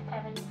 sanctuary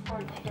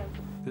 742.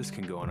 This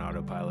can go on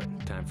autopilot.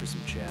 Time for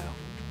some chow.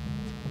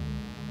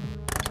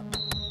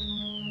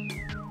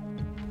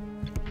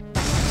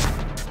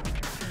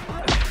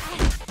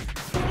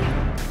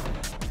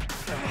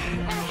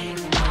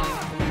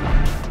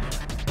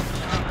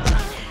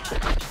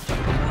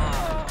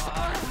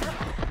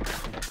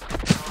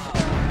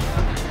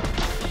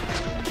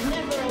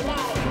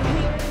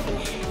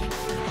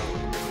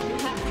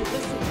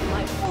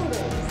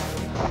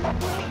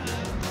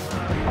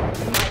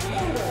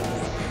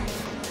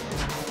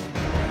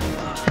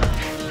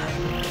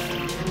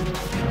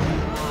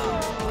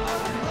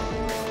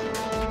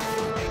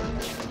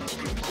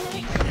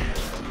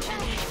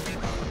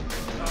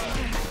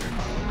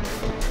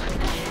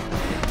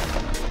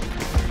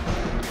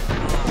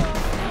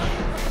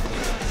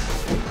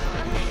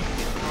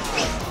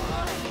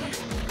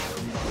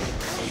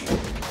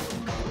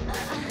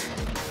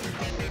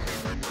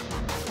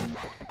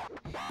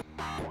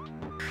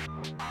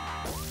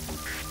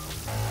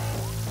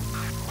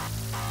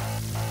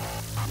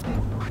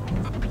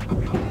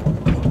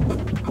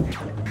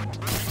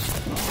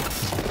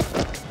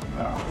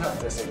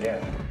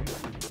 Again.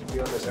 We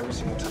do this every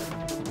single time.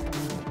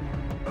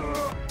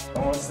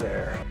 Almost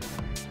there.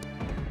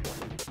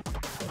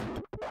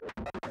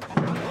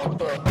 We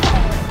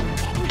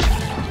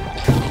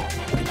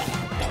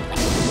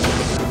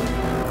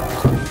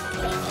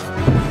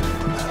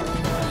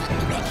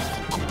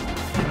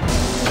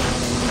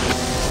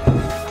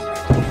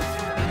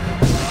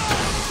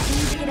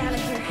need to get out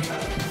of here.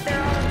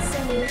 They're all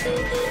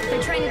insane.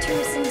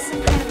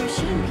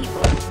 machine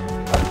people.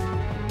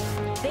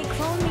 They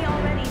cloned me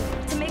already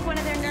to make one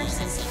of their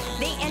nurses.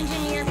 They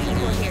engineer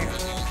people here.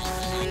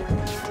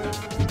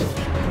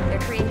 They're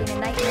creating a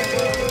nightmare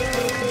world with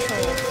total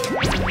control.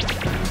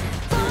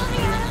 Follow me,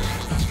 Adam.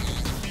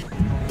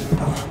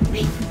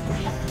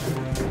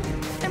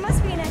 There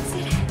must be an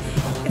exit.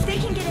 If they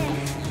can get in,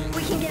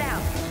 we can get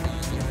out.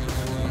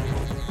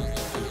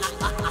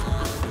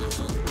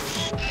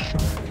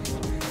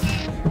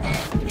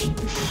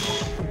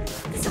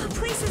 This whole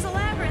place is a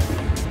labyrinth.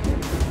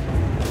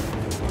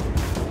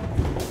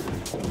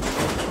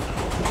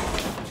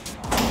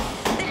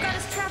 They've got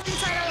us trapped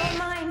inside our own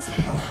minds.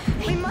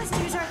 We must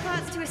use our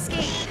thoughts to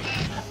escape.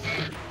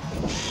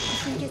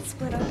 If we get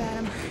split up,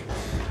 Adam,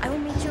 I will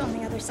meet you on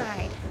the other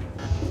side.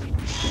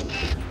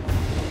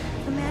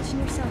 Imagine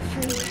yourself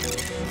free,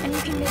 and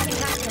you can make it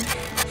happen.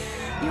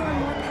 You are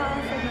more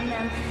powerful than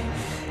them.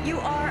 You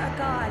are a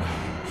god,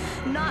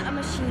 not a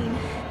machine.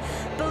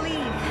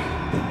 Believe.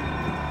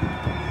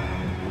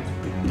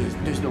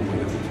 There's no way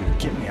that we can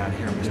get me out of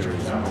here, Mr.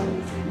 There's no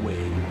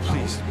way.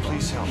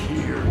 Please help me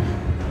here.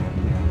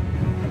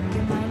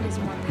 Your mind is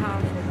more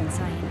powerful than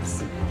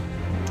science.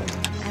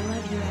 I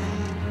love you,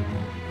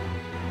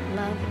 Adam.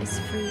 Love is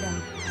freedom.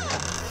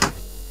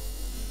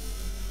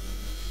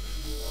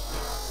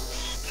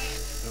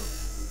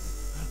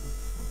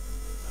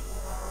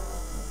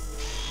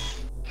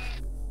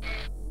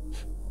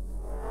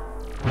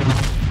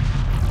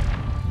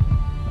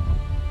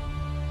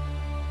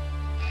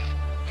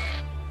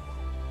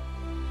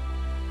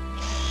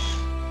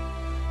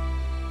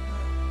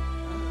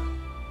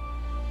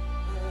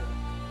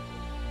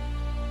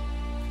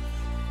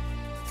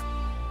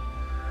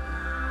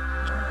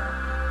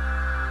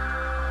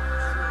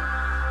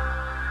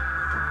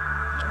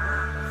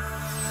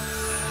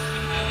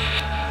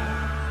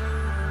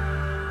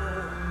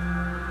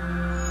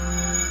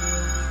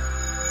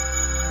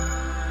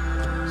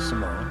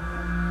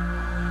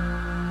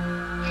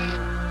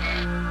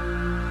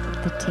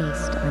 The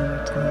taste on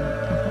your tongue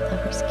of a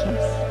lover's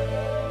kiss.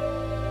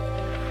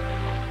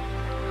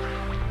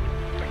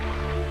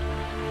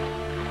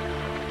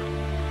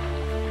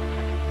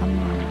 A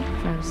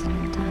moment frozen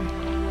in time.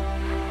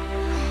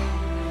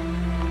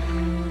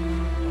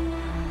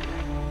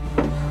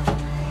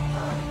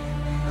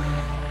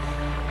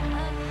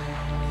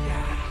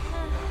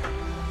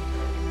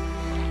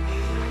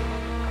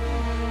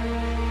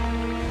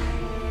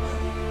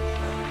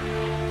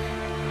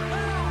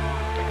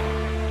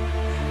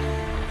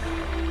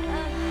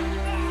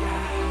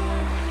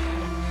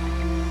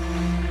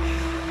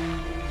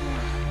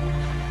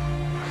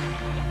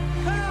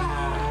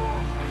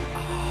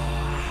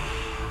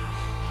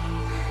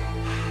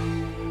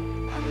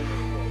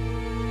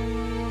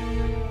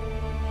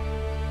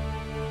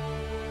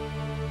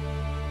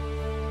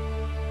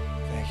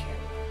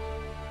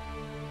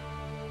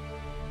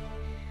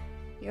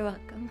 You're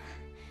welcome.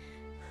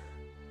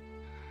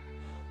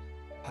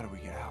 How do we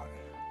get out?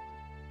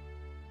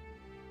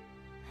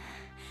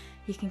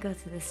 You can go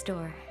to the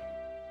store.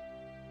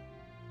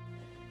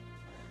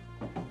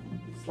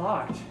 It's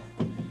locked.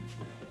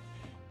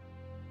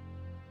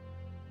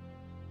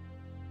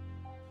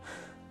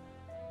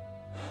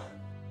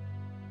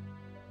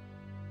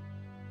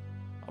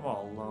 I'm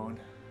all alone.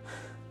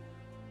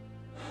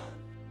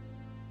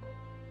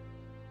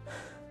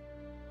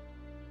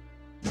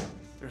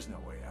 There's no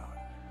way out.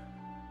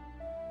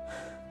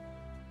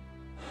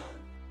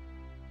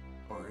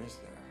 Or is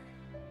there?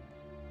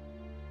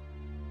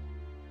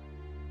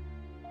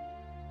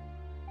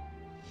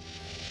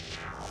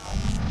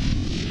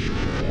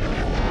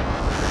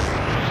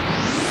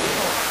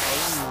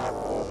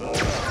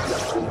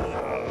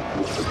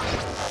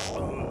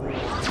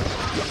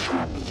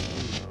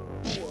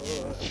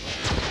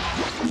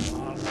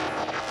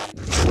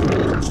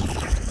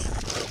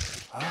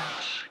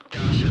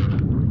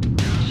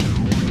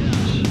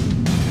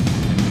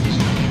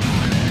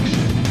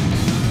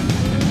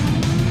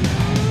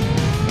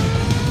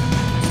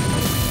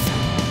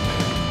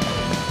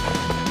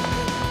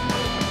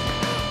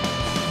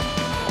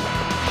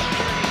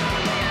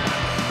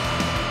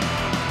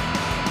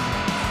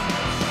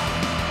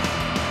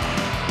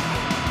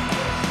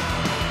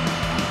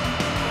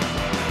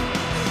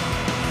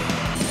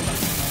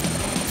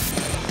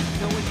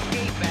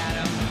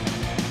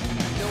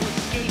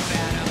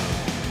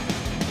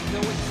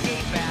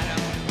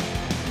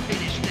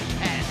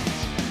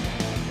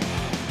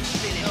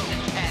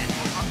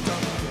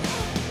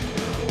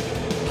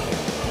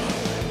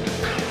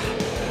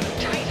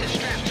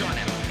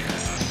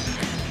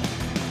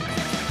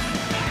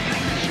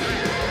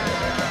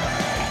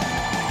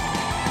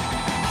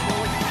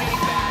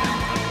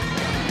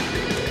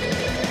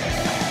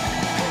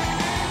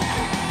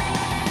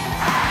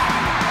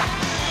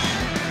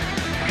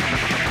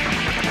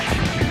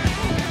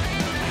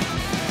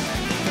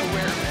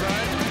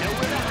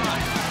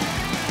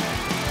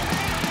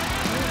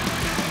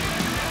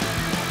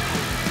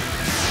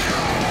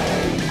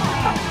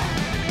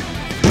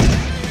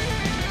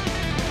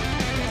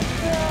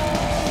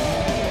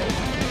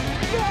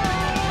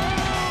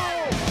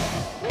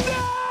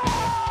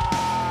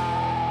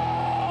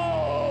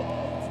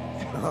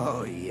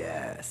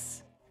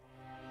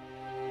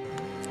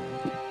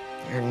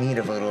 You're in need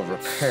of a little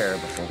repair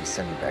before we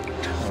send you back in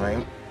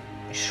time.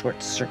 You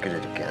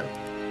short-circuited again.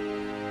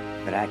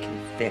 But I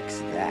can fix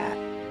that.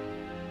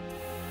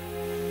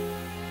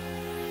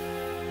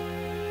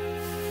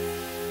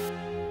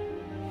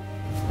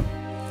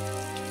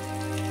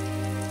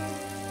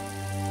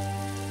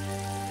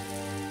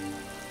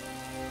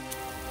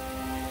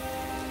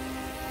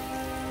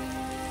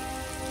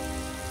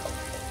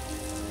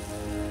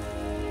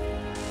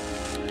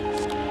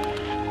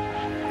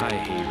 I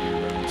hate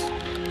reruns.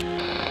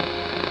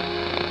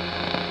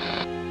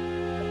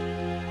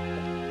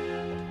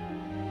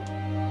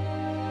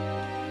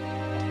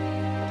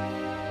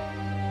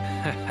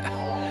 I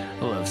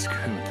love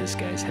screwing with this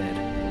guy's head.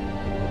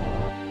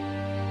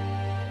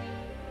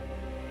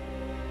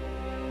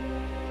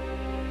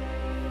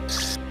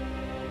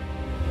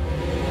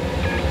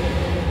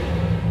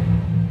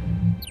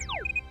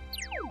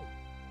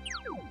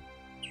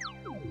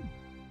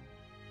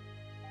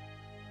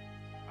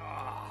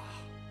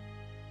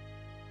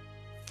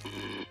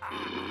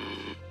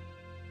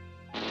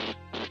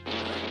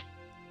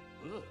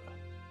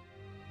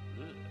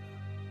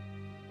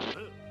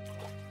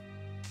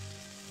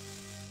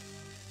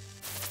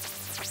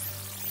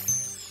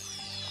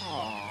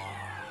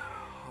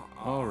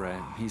 All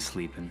right, he's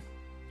sleeping.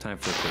 Time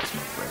for a quick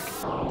smoke break.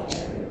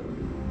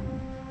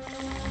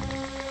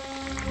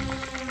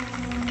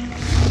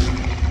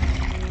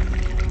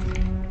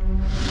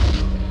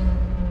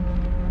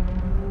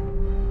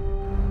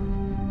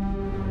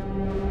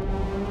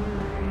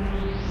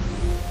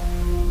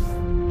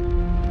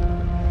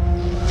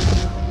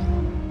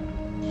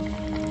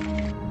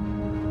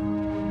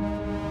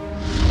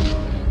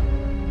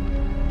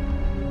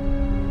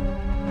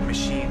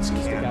 Machines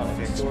can't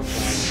fix it.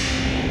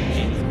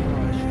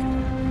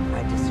 I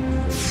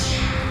disagree.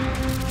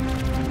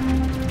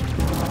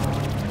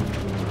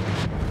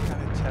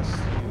 Gotta test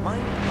you.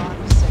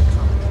 Mind-body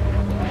psychology.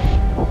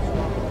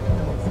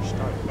 For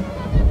starters.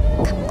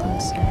 Come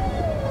closer.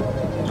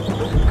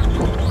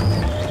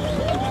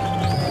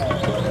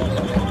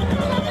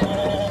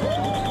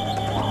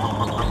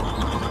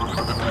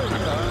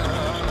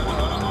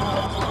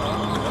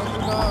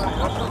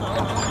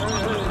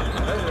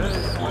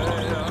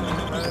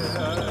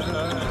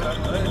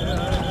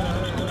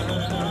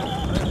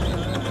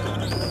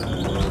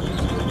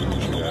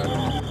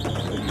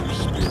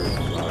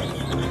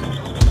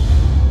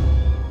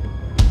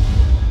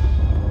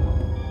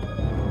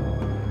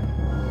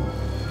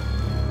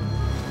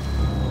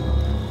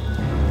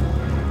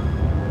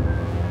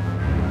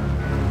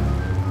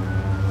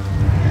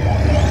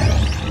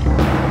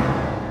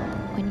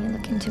 When you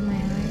look into my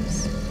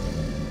eyes,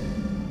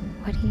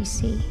 what do you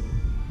see?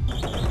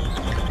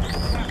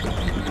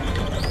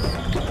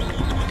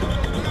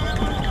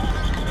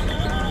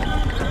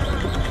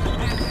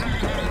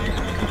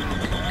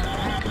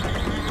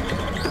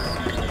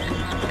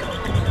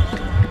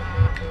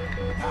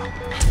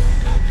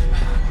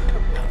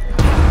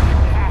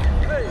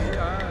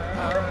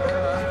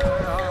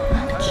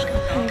 Much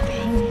higher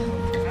pain.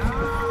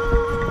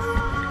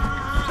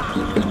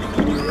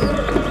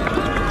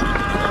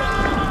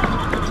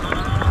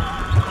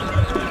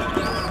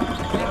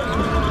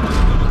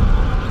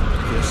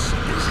 This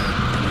isn't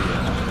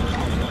real.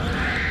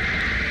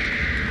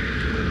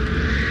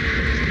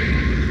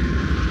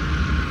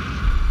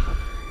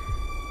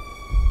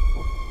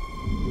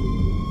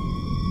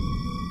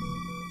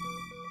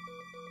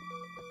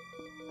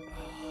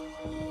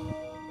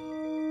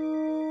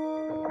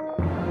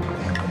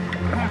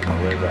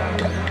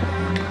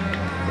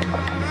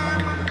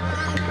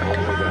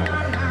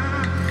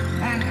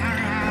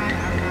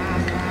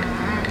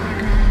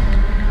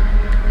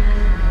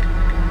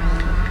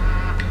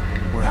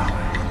 Where am I?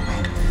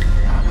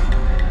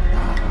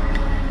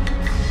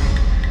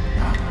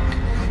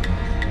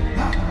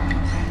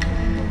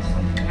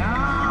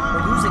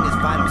 We're losing his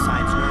vital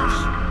signs, nurse.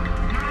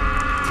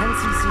 10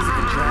 cc's of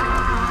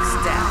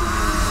adrenaline. Stat.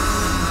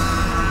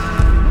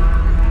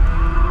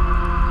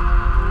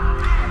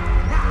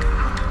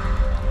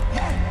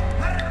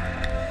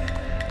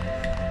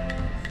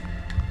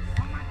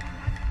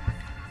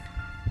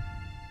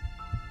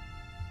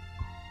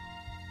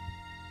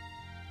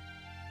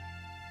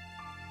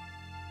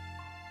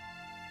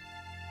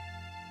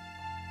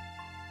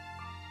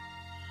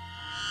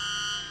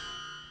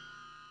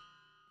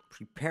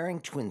 Preparing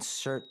to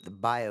insert the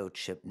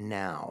biochip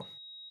now.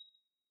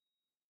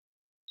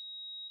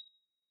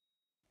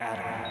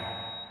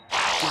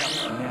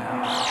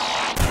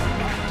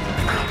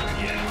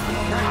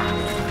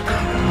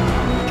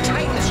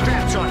 Tighten the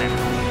straps on him.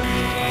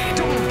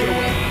 Don't move, get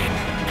away.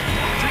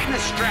 Tighten the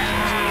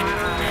straps.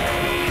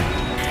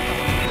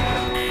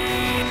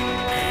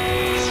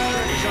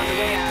 Shredder's on the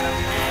way, Adam.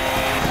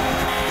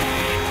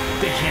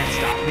 They can't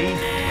stop me.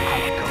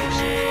 I'm a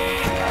ghost.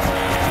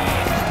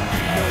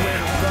 Nowhere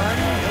to run,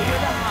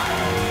 nowhere to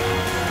hide.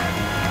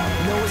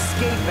 No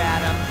escape,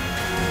 Adam.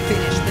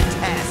 Finish the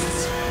tests.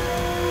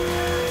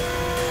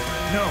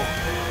 No,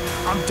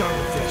 I'm done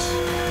with this.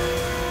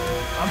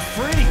 I'm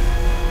free.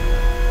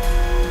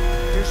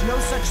 There's no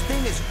such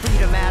thing as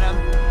freedom, Adam.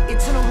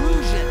 It's an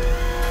illusion.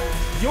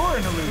 You're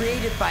an illusion.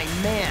 Created by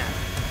man.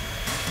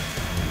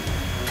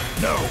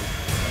 No.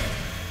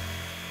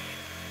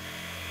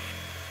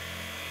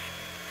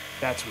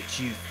 That's what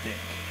you think.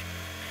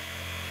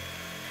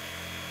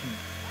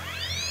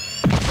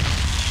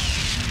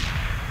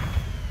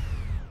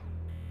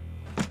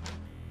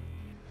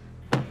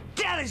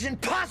 That is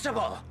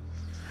impossible!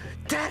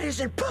 That is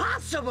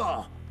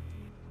impossible!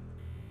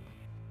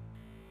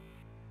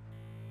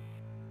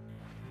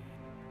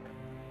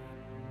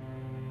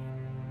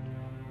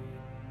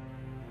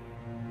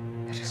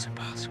 It is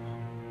impossible.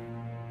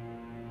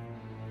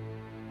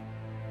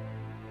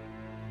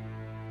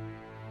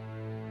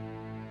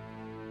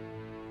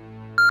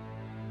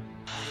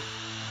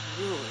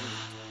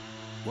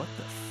 What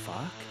the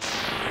fuck?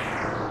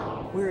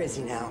 Where is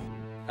he now?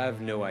 I have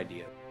no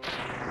idea.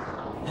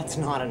 That's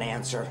not an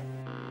answer.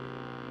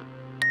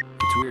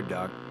 It's weird,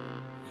 Doc.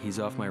 He's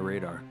off my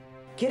radar.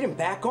 Get him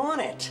back on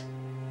it!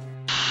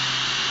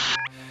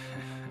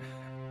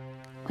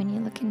 When you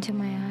look into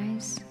my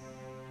eyes,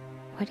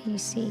 what do you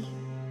see?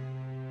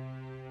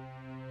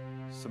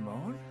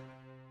 Simone?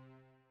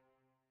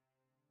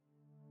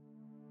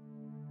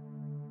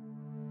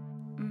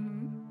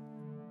 Mm-hmm.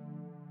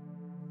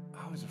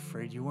 I was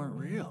afraid you weren't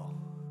real.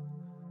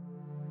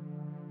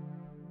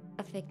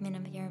 A figment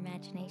of your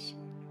imagination.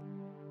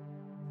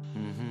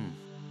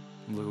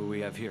 Mm-hmm. Look what we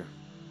have here.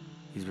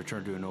 He's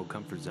returned to an old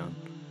comfort zone.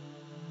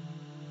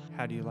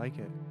 How do you like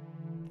it?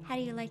 How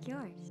do you like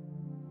yours?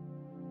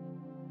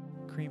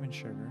 Cream and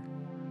sugar.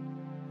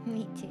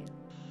 Me too.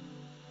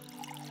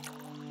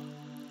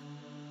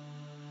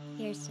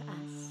 Here's to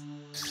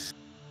us.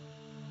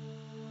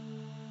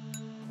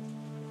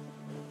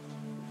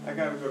 I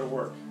gotta go to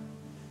work.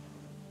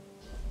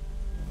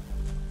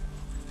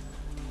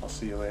 I'll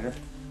see you later.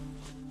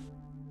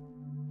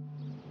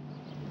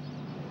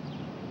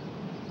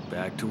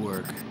 Back to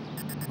work.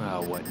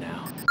 Oh, what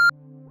now?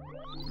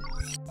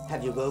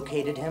 Have you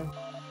located him?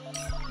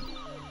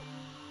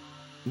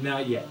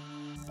 Not yet.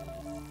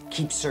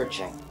 Keep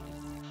searching.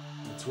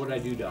 It's what I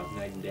do, Doc,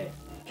 night and day.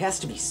 He has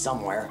to be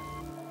somewhere.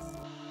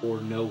 Or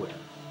nowhere.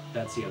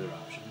 That's the other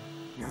option.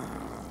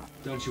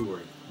 Don't you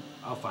worry.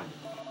 I'll find him.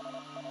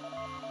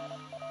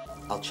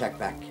 I'll check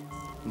back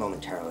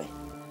momentarily.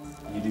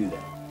 You do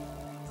that.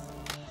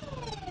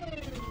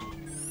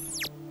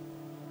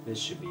 This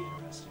should be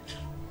interesting.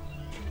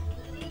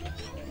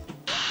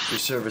 Your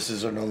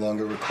services are no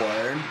longer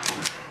required.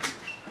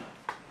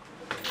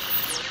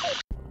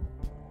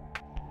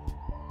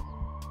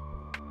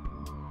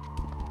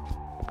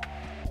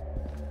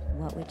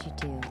 What would you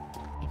do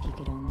if you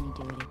could only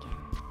do it again?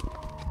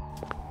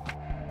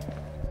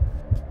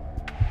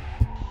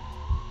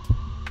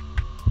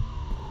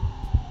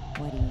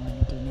 What do you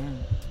want to do now?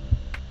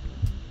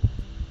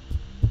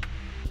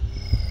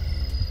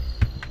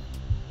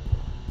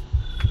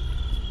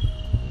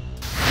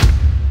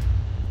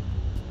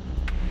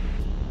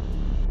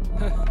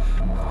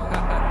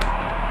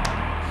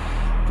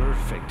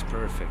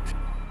 Perfect.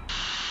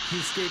 He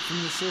escaped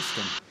from the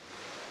system.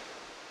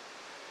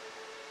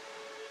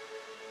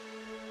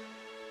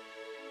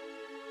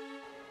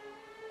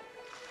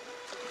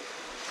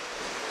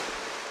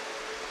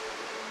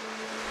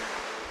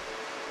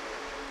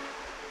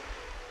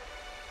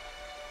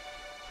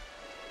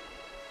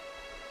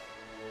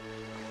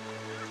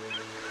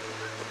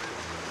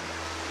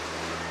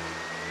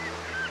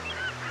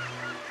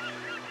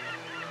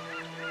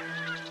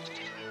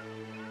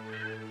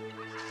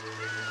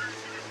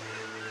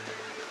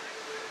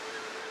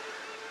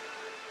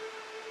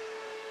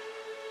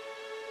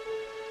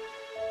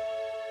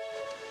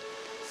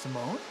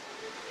 Simone?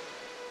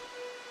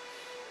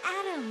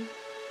 Adam!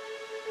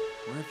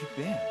 Where have you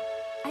been?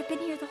 I've been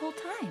here the whole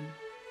time.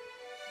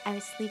 I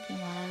was sleeping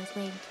while I was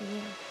waiting for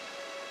you.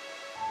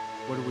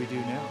 What do we do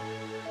now?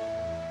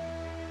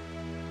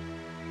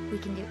 We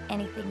can do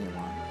anything you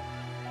want.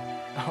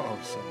 Oh,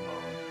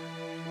 Simone.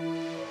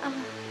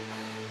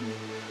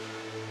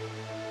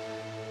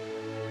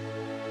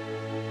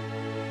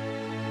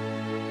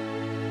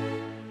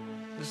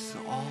 This is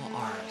all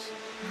ours.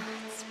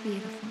 It's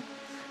beautiful.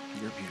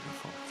 You're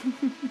beautiful.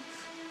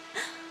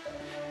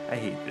 I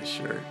hate this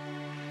shirt.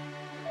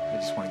 I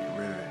just want to get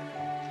rid of it.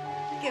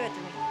 Give it to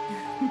me.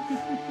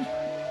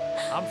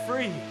 I'm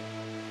free.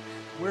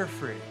 We're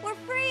free. We're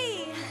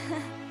free!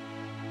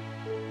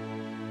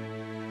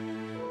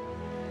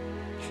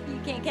 You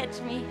can't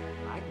catch me.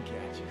 I can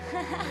catch you.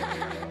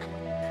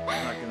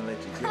 I'm not gonna let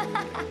you go.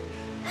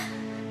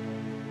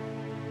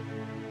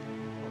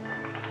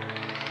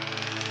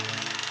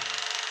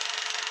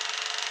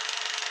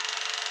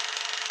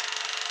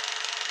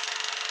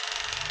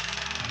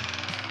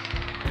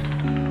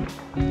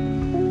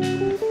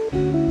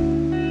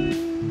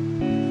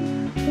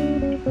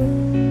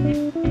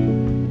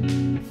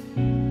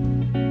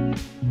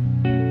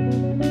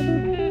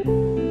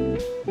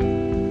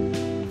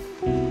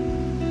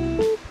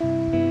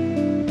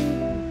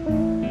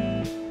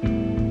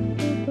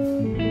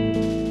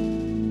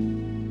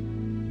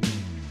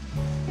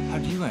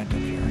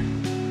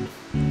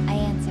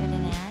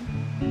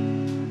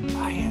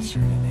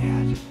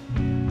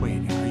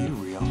 Wait, are you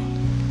real?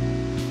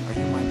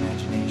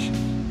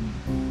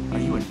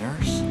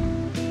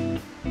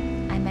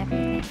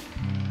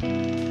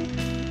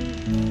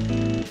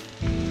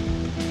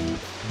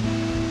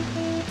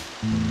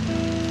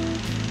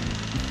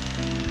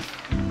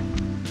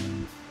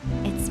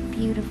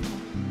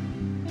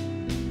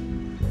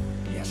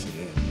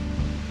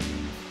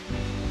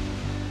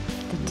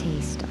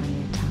 taste on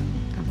your tongue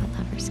of a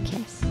lover's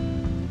kiss.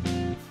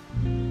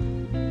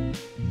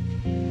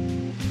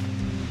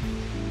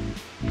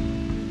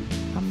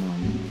 A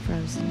moment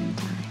frozen in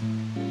time.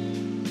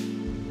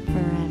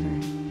 Forever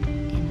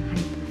in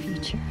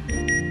Hyperfutura.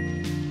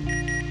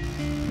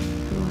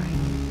 Who are you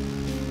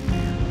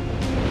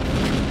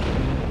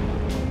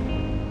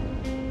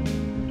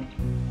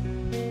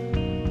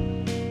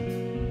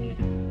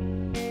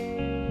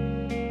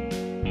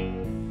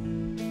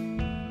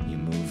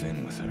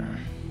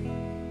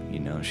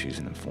she's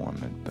an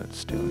informant, but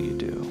still you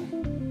do.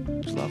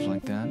 Is love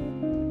like that?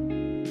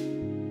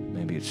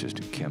 Maybe it's just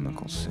a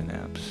chemical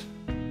synapse.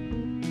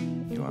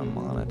 You are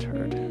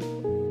monitored.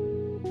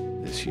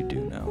 This you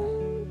do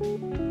know.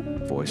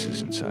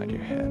 Voices inside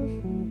your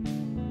head.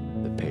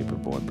 The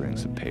paperboy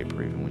brings the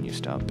paper even when you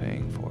stop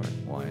paying for it.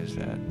 Why is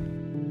that?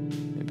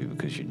 Maybe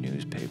because your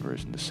newspaper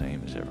isn't the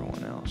same as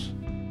everyone else.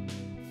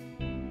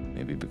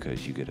 Maybe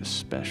because you get a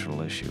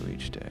special issue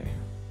each day.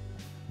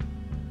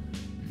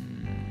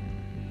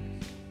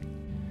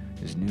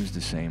 Is news the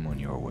same on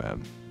your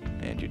web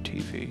and your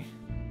TV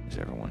as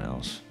everyone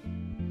else?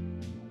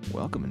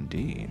 Welcome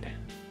indeed.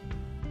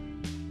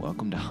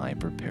 Welcome to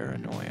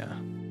hyper-paranoia.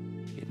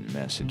 Hidden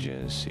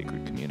messages,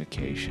 secret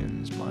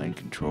communications, mind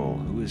control.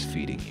 Who is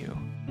feeding you?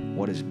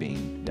 What is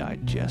being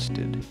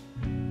digested,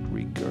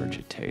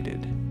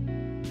 regurgitated,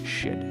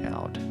 shit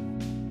out?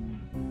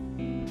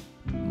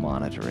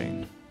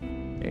 Monitoring,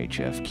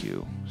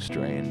 HFQ,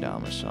 stray and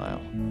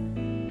domicile.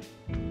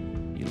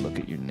 You look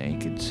at your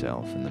naked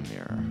self in the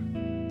mirror.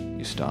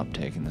 You stop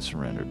taking the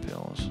surrender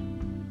pills.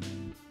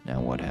 Now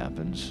what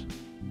happens?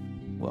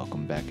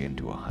 Welcome back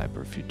into a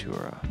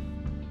Hyperfutura.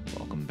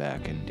 Welcome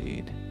back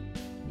indeed.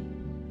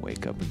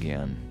 Wake up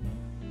again,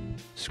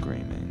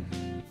 screaming.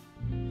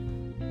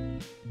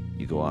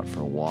 You go out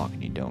for a walk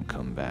and you don't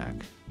come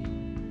back.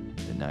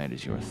 The night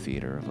is your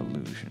theater of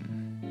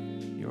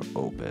illusion, your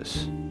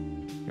opus,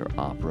 your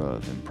opera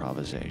of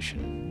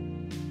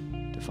improvisation.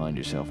 To find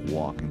yourself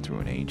walking through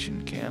an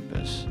ancient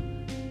campus,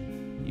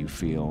 you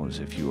feel as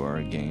if you are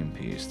a game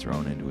piece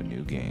thrown into a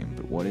new game.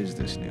 But what is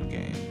this new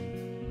game?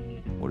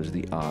 What is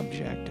the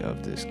object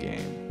of this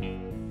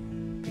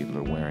game? People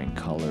are wearing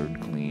colored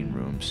clean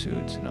room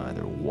suits in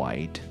either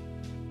white,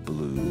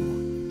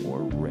 blue,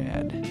 or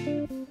red.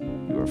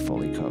 You are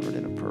fully covered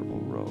in a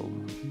purple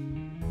robe.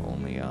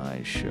 Only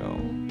eyes show.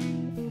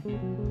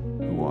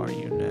 Who are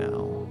you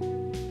now?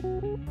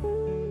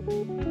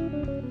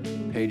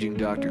 Paging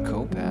Dr.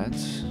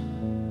 Kopatz.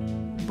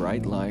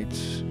 Bright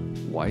lights,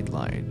 white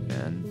light,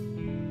 and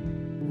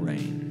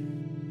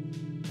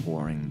rain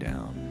pouring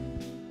down,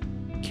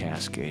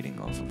 cascading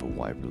off of a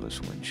wiperless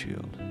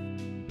windshield.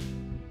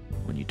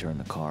 When you turn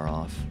the car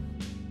off,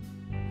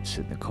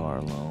 sit in the car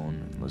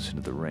alone and listen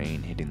to the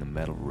rain hitting the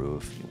metal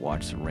roof. You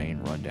watch the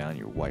rain run down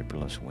your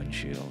wiperless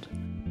windshield,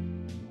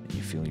 and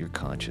you feel your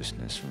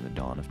consciousness from the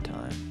dawn of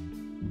time.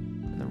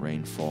 And the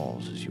rain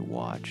falls as you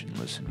watch and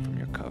listen from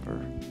your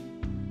cover.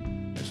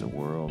 As the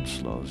world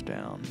slows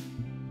down,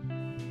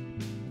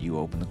 you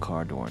open the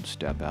car door and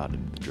step out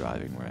into the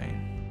driving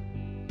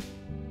rain,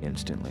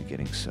 instantly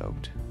getting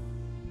soaked.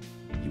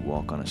 You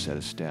walk on a set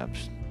of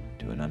steps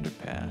to an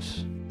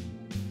underpass.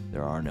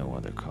 There are no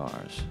other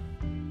cars.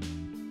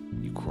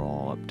 You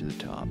crawl up to the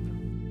top.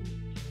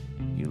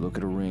 You look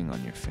at a ring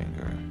on your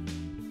finger,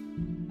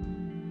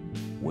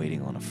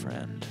 waiting on a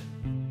friend,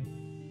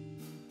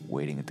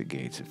 waiting at the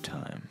gates of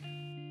time.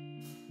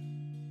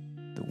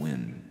 The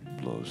wind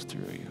blows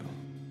through you.